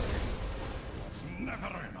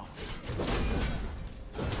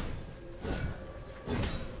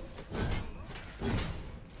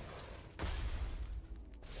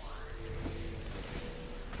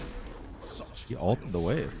 He ulted the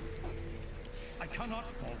wave. I cannot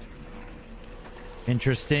falter.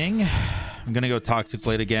 Interesting. I'm gonna go Toxic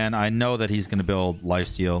Blade again. I know that he's gonna build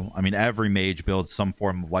lifesteal. I mean, every mage builds some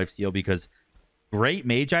form of lifesteal because great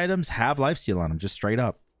mage items have lifesteal on them, just straight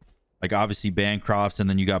up. Like obviously Bancrofts, and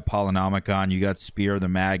then you got Polynomicon, you got Spear of the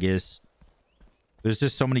Magus. There's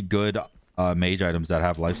just so many good mage items that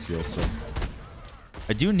have lifesteal. So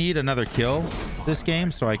I do need another kill this game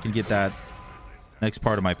so I can get that next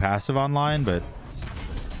part of my passive online, but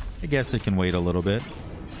I guess it can wait a little bit.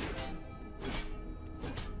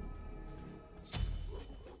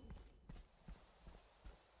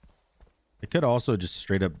 I could also just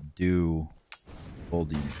straight up do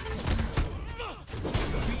Goldie.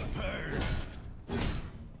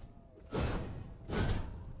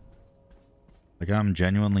 Like, I'm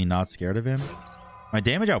genuinely not scared of him. My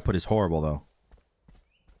damage output is horrible though.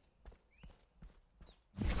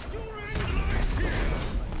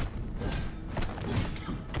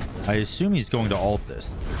 I assume he's going to ult this.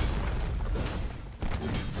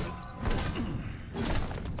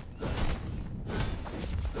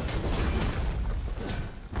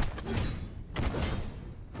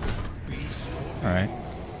 All right.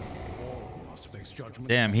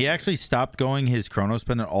 Damn, he actually stopped going his Chrono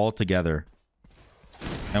Spinner altogether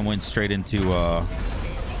and went straight into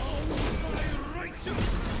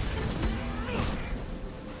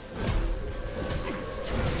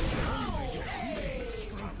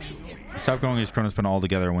stopped going his Chrono Spin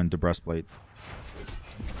altogether and went to Breastplate.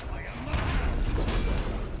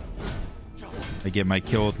 I get my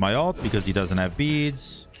kill with my ult because he doesn't have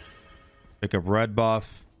beads. Pick up red buff.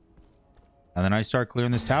 And then I start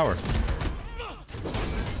clearing this tower.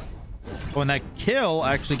 Oh, and that kill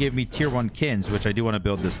actually gave me tier 1 kins, which I do want to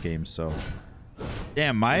build this game. So,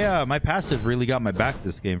 damn, my passive really got my back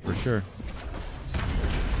this game for sure.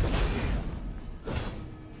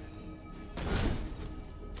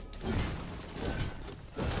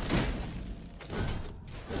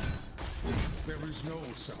 There is no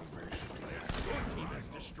salvation. Your team has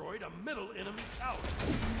destroyed a middle enemy tower.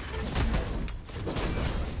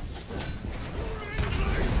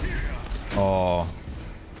 Oh,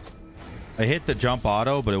 I hit the jump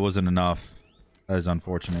auto, but it wasn't enough. That is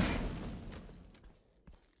unfortunate.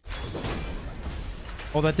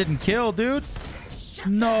 Oh, that didn't kill, dude.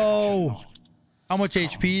 No. How much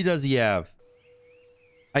HP does he have?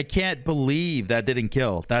 I can't believe that didn't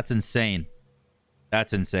kill. That's insane.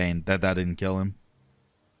 That's insane that didn't kill him.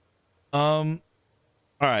 All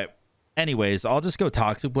right. Anyways, I'll just go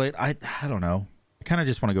Toxic Blade. I don't know. I kind of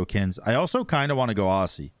just want to go Kins. I also kind of want to go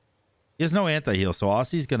Aussie. He has no anti-heal, so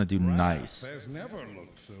Aussie's going to do nice. Has never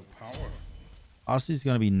looked so powerful. Aussie's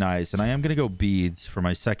going to be nice. And I am going to go Beads for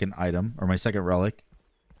my second item, or my second relic.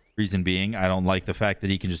 Reason being, I don't like the fact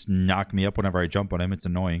that he can just knock me up whenever I jump on him. It's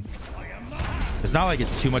annoying. It's not like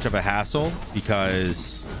it's too much of a hassle,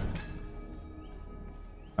 because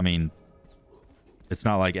I mean, it's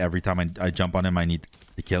not like every time I jump on him I need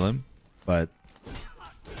to kill him, but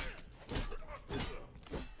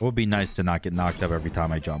it would be nice to not get knocked up every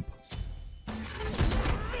time I jump.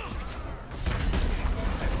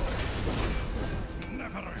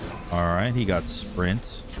 All right, he got sprint.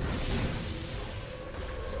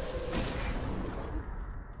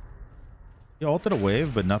 He ulted a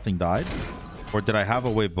wave, but nothing died. Or did I have a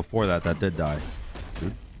wave before that that did die?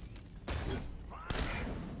 Dude.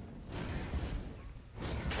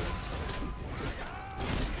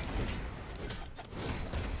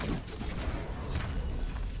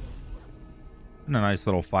 And a nice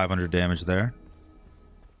little 500 damage there.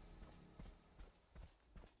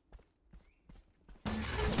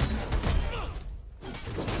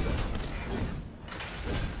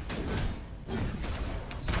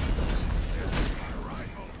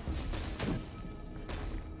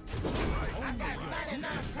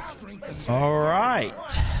 All right,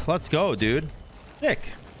 let's go, dude. Sick.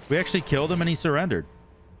 We actually killed him and he surrendered.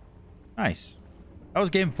 Nice. That was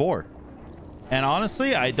game 4. And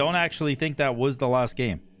honestly, I don't actually think that was the last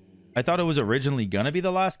game. I thought it was originally going to be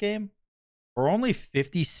the last game. We're only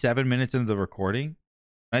 57 minutes into the recording.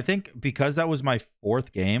 And I think because that was my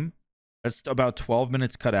 4th game, that's about 12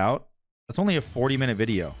 minutes cut out. That's only a 40-minute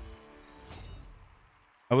video.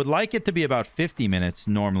 I would like it to be about 50 minutes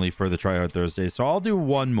normally for the TryHard Thursdays. So I'll do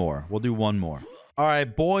one more. We'll do one more. All right,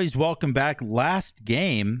 boys, welcome back. Last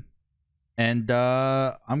game. And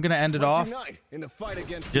I'm going to end it off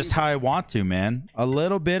just how I want to, man. A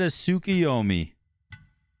little bit of Tsukuyomi.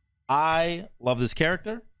 I love this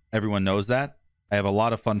character. Everyone knows that. I have a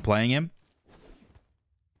lot of fun playing him.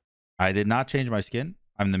 I did not change my skin.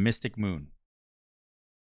 I'm the Mystic Moon.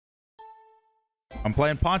 I'm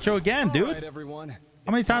playing Poncho again, dude. All right, everyone.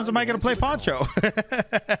 How many times am I going to play Poncho?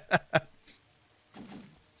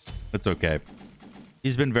 It's okay.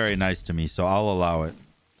 He's been very nice to me, so I'll allow it.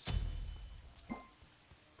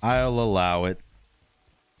 I'll allow it.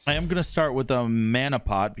 I am going to start with a mana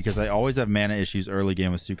pot because I always have mana issues early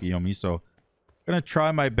game with Tsukuyomi. So I'm going to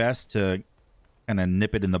try my best to kind of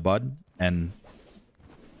nip it in the bud. And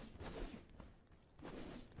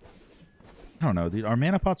I don't know, dude. Are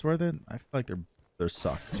mana pots worth it? I feel like they're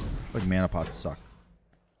suck. I feel like mana pots suck.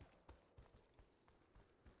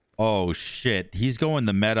 Oh, shit. He's going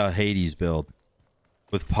the meta Hades build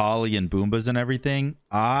with Poly and Boombas and everything.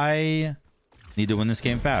 I need to win this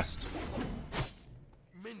game fast.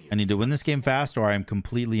 I need to win this game fast or I'm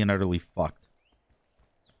completely and utterly fucked.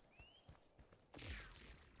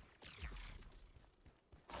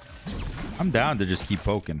 I'm down to just keep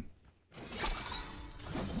poking.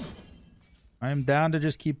 I am down to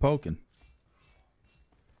just keep poking.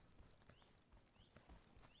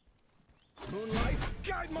 Moonlight,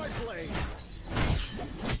 guide my blade.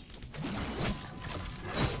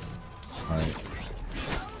 All right.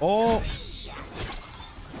 Oh.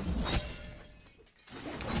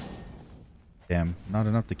 Damn, not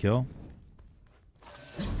enough to kill.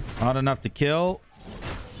 Not enough to kill.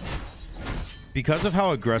 Because of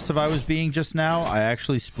how aggressive I was being just now, I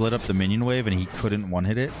actually split up the minion wave and he couldn't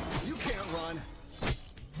one-hit it. You can't run.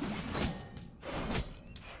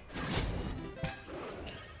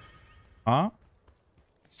 Huh?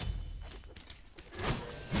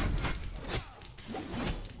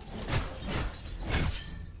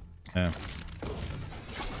 Yeah.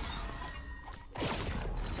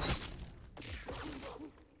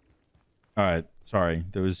 All right, sorry.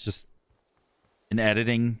 There was just an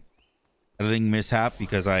editing mishap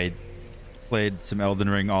because I played some Elden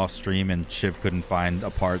Ring off stream and Shiv couldn't find a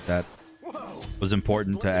part that was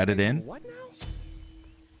important to edit in. What now?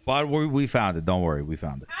 But we found it. Don't worry, we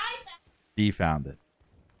found it. We found it.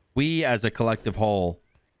 We, as a collective whole,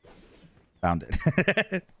 found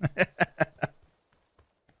it.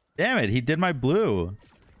 Damn it, he did my blue.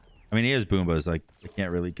 I mean, he has Boombas. Like, I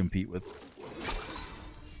can't really compete with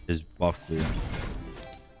his buff blue.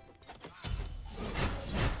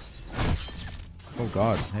 Oh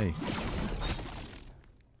god, hey.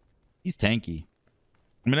 He's tanky.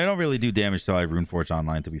 I mean, I don't really do damage till I Runeforge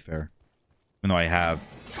Online, to be fair. Even though I have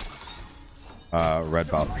red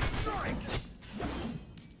buff.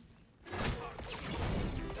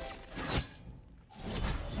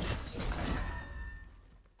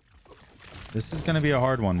 This is gonna be a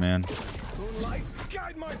hard one, man. Moonlight,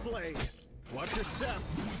 guide my blade. Watch your step.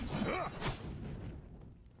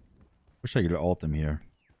 Wish I could ult him here.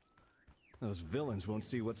 Those villains won't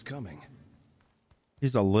see what's coming.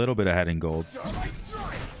 He's a little bit ahead in gold. If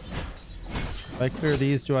I clear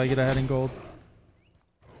these, do I get ahead in gold?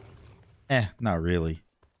 Not really.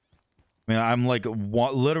 I mean, I'm like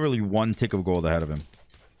literally one tick of gold ahead of him.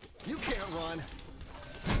 You can't run.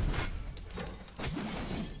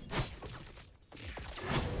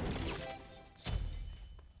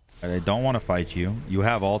 I don't want to fight you. You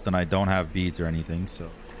have ult and I don't have beads or anything, so.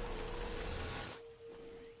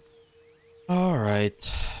 All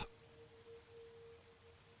right.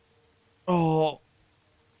 Oh,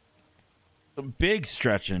 some big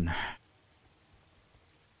stretching.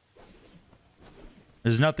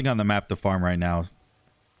 There's nothing on the map to farm right now.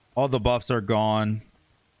 All the buffs are gone.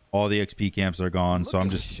 All the XP camps are gone. So I'm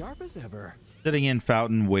just sharp as ever. sitting in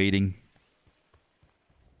Fountain waiting.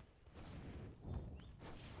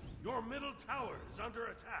 Your middle tower is under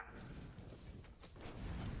attack.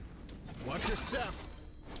 Watch your step.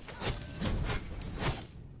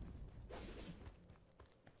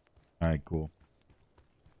 All right, cool.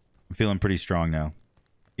 I'm feeling pretty strong now.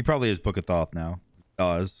 He probably has Book of Thoth now. He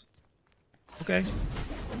does. Okay.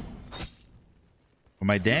 But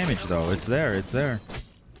my damage, though, it's there. It's there.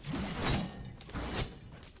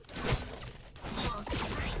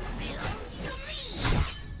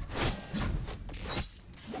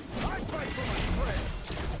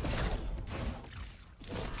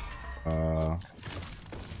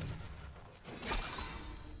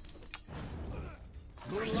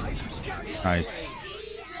 Nice.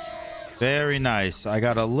 Very nice. I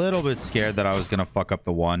got a little bit scared that I was going to fuck up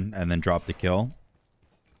the one and then drop the kill.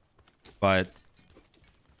 But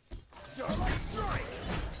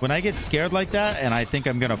when I get scared like that and I think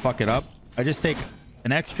I'm going to fuck it up, I just take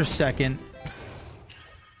an extra second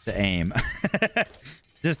to aim.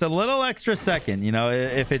 Just a little extra second, you know,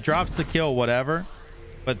 if it drops the kill, whatever.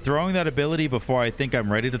 But throwing that ability before I think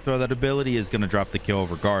I'm ready to throw that ability is going to drop the kill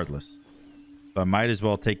regardless. So I might as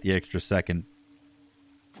well take the extra second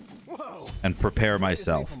and prepare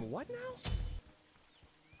myself. What now?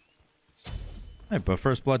 Right, but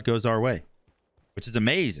first blood goes our way, which is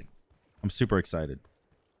amazing. I'm super excited.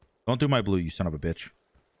 Don't do my blue, you son of a bitch.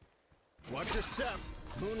 Watch your step.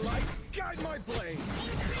 Moonlight, guide my blade.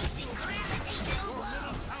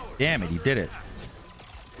 Damn it, he did it.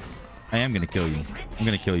 I am going to kill you. I'm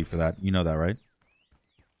going to kill you for that. You know that, right?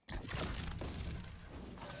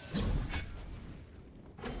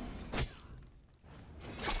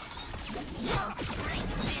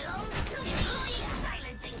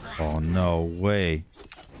 Oh, no way.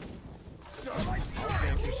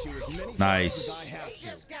 Nice.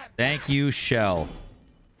 Thank you, Shell.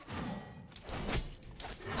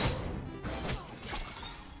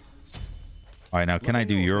 All right, now can I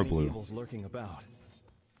do your blue? Lurking about.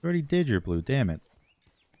 You already did your blue, damn it.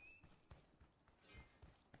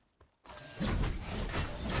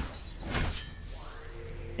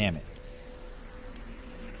 Damn it.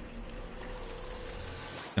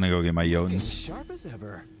 Gonna go get my Jotuns. Sharp as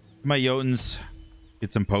ever. My Jotuns.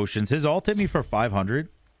 Get some potions. His ult hit me for 500.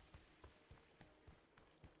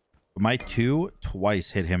 But my 2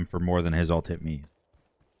 twice hit him for more than his ult hit me.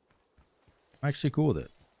 I'm actually cool with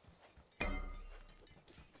it.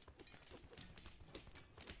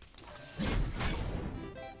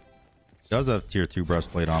 Does have tier 2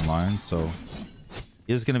 breastplate online, so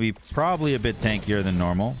he is going to be probably a bit tankier than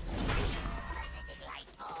normal.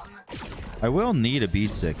 I will need a beat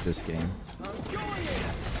stick this game.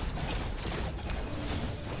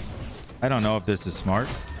 I don't know if this is smart.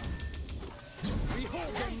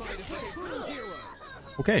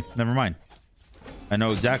 Okay, never mind. I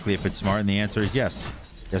know exactly if it's smart, and the answer is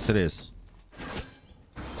yes. Yes, it is.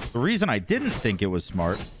 The reason I didn't think it was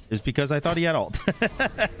smart is because I thought he had ult.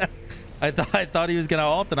 I thought he was gonna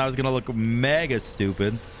ult, and I was gonna look mega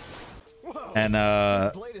stupid, and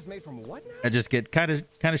just get kind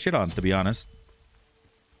of shit on. To be honest,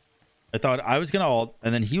 I thought I was gonna ult,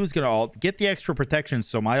 and then he was gonna ult, get the extra protection,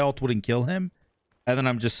 so my ult wouldn't kill him, and then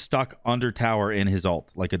I'm just stuck under tower in his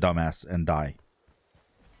ult like a dumbass and die.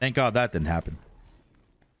 Thank God that didn't happen.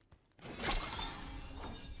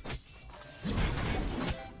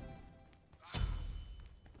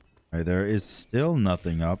 All right, there is still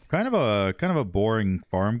nothing up. Kind of a boring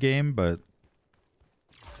farm game, but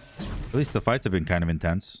at least the fights have been kind of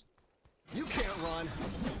intense. You can't run.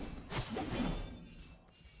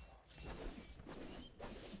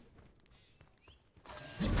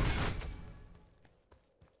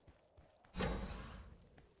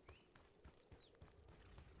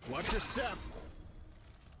 Watch your step.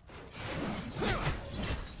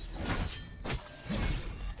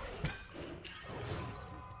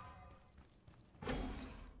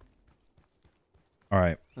 All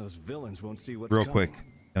right. Those villains won't see what's Real coming. quick.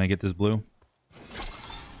 Can I get this blue?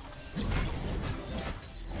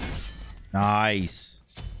 Nice.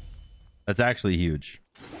 That's actually huge.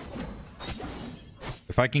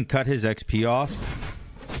 If I can cut his XP off,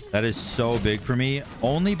 that is so big for me.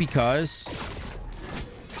 Only because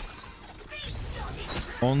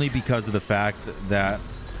of the fact that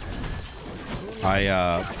I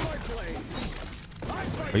are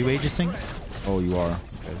you aegising? Oh, you are.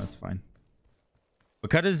 Okay, that's fine.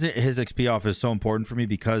 cut his XP off is so important for me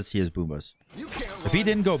because he has Boombas. You can't If he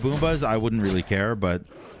didn't go Boombas, I wouldn't really care, but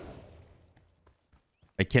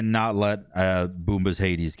I cannot let Boomba's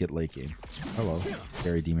Hades get late game. Hello,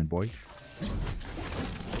 scary demon boy.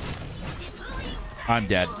 I'm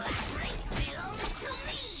dead.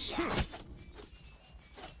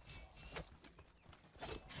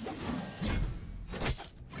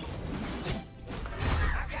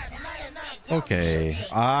 Okay,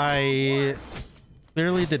 I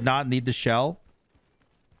clearly did not need the shell,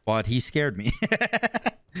 but he scared me.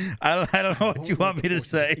 I don't know what you want me to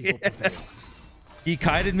say. He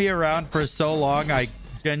kited me around for so long, I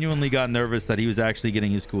genuinely got nervous that he was actually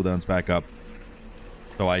getting his cooldowns back up.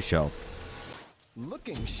 So I shelled.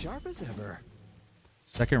 looking sharp as ever.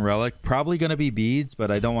 Second relic, probably going to be beads,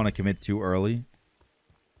 but I don't want to commit too early.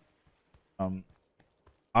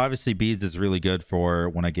 Obviously beads is really good for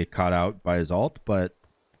when I get caught out by his ult, but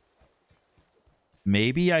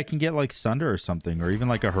maybe I can get like Sunder or something, or even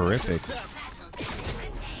like a horrific.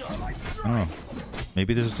 I don't know.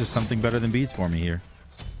 Maybe there's just something better than beads for me here.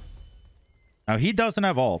 Now he doesn't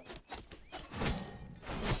have ult,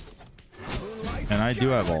 and I do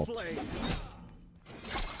have ult.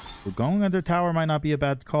 So going under tower might not be a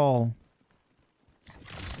bad call.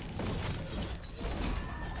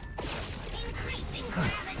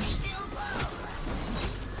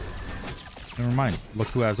 Never mind. Look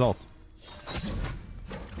who has ult.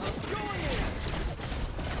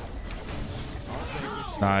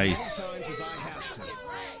 Nice.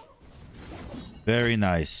 Very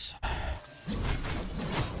nice.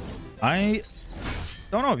 I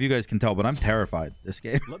don't know if you guys can tell, but I'm terrified this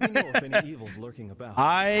game. Let me know if any evil's lurking about.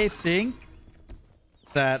 I think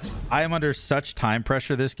that I am under such time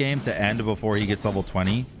pressure this game to end before he gets level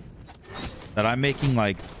 20 that I'm making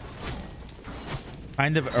like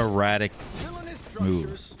kind of erratic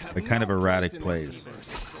moves, like kind of erratic plays.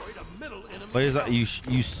 Plays that you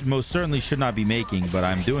most certainly should not be making, but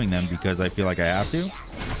I'm doing them because I feel like I have to.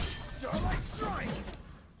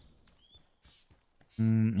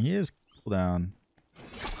 He is cooldown.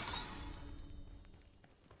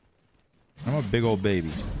 I'm a big old baby.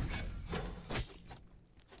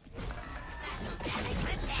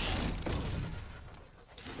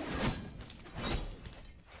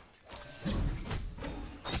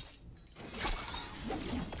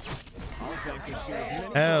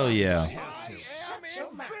 Hell yeah.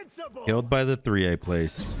 Killed by the 3A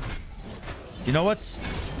placed. You know what's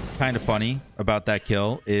kind of funny about that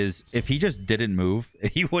kill is if he just didn't move,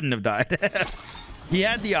 he wouldn't have died. He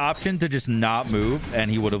had the option to just not move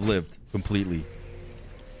and he would have lived completely.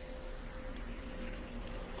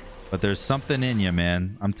 But there's something in you,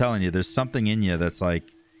 man. I'm telling you, there's something in you that's like,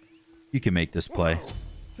 you can make this play.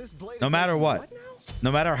 No matter what.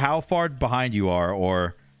 No matter how far behind you are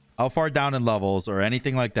or how far down in levels or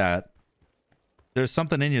anything like that, there's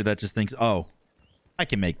something in you that just thinks, oh, I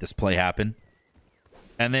can make this play happen.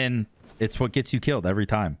 And then it's what gets you killed every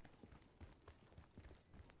time.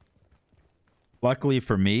 Luckily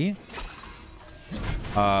for me,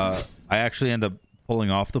 I actually end up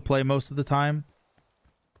pulling off the play most of the time,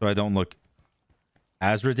 so I don't look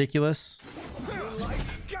as ridiculous.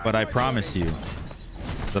 But I promise you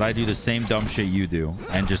that I do the same dumb shit you do,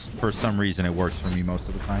 and just for some reason it works for me most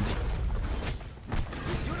of the time.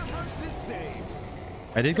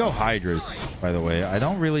 I did go Hydras, by the way. I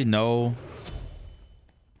don't really know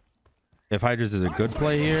if Hydras is a good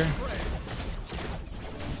play here.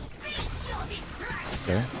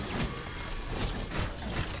 Okay.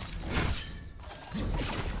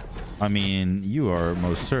 I mean, you are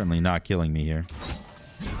most certainly not killing me here.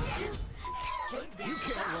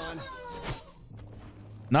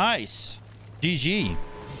 Nice. GG.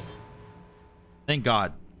 Thank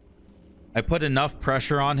God. I put enough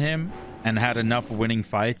pressure on him and had enough winning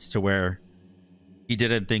fights to where he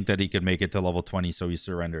didn't think that he could make it to level 20, so he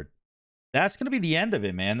surrendered. That's going to be the end of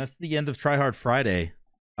it, man. That's the end of TryHard Friday.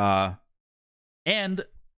 And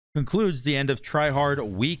concludes the end of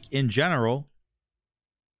TryHard week in general,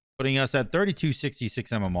 putting us at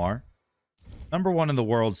 3266 MMR. #1 in the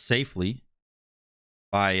world safely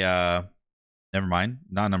by... Never mind.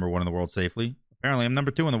 Not #1 in the world safely. Apparently, I'm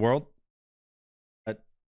 #2 in the world. But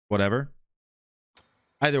whatever.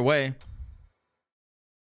 Either way,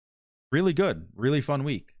 really good. Really fun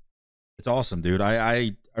week. It's awesome, dude.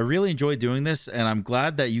 I really enjoy doing this, and I'm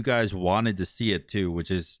glad that you guys wanted to see it too,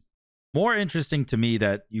 which is more interesting to me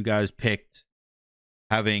that you guys picked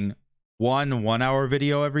having one 1-hour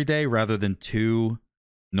video every day rather than 2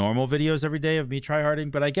 normal videos every day of me tryharding.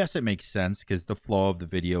 But I guess it makes sense because the flow of the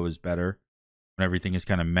video is better when everything is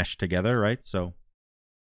kind of meshed together, right? So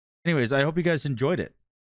anyways, I hope you guys enjoyed it.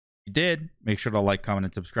 you did, make sure to like, comment,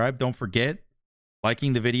 and subscribe. Don't forget,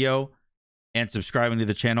 liking the video and subscribing to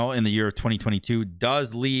the channel in the year of 2022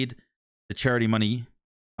 does lead to charity money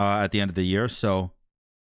at the end of the year. So,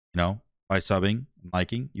 you know, by subbing and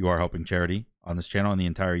liking, you are helping charity on this channel in the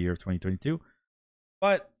entire year of 2022.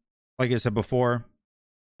 But like I said before,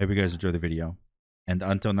 hope you guys enjoy the video. And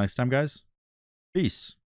until next time, guys,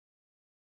 peace.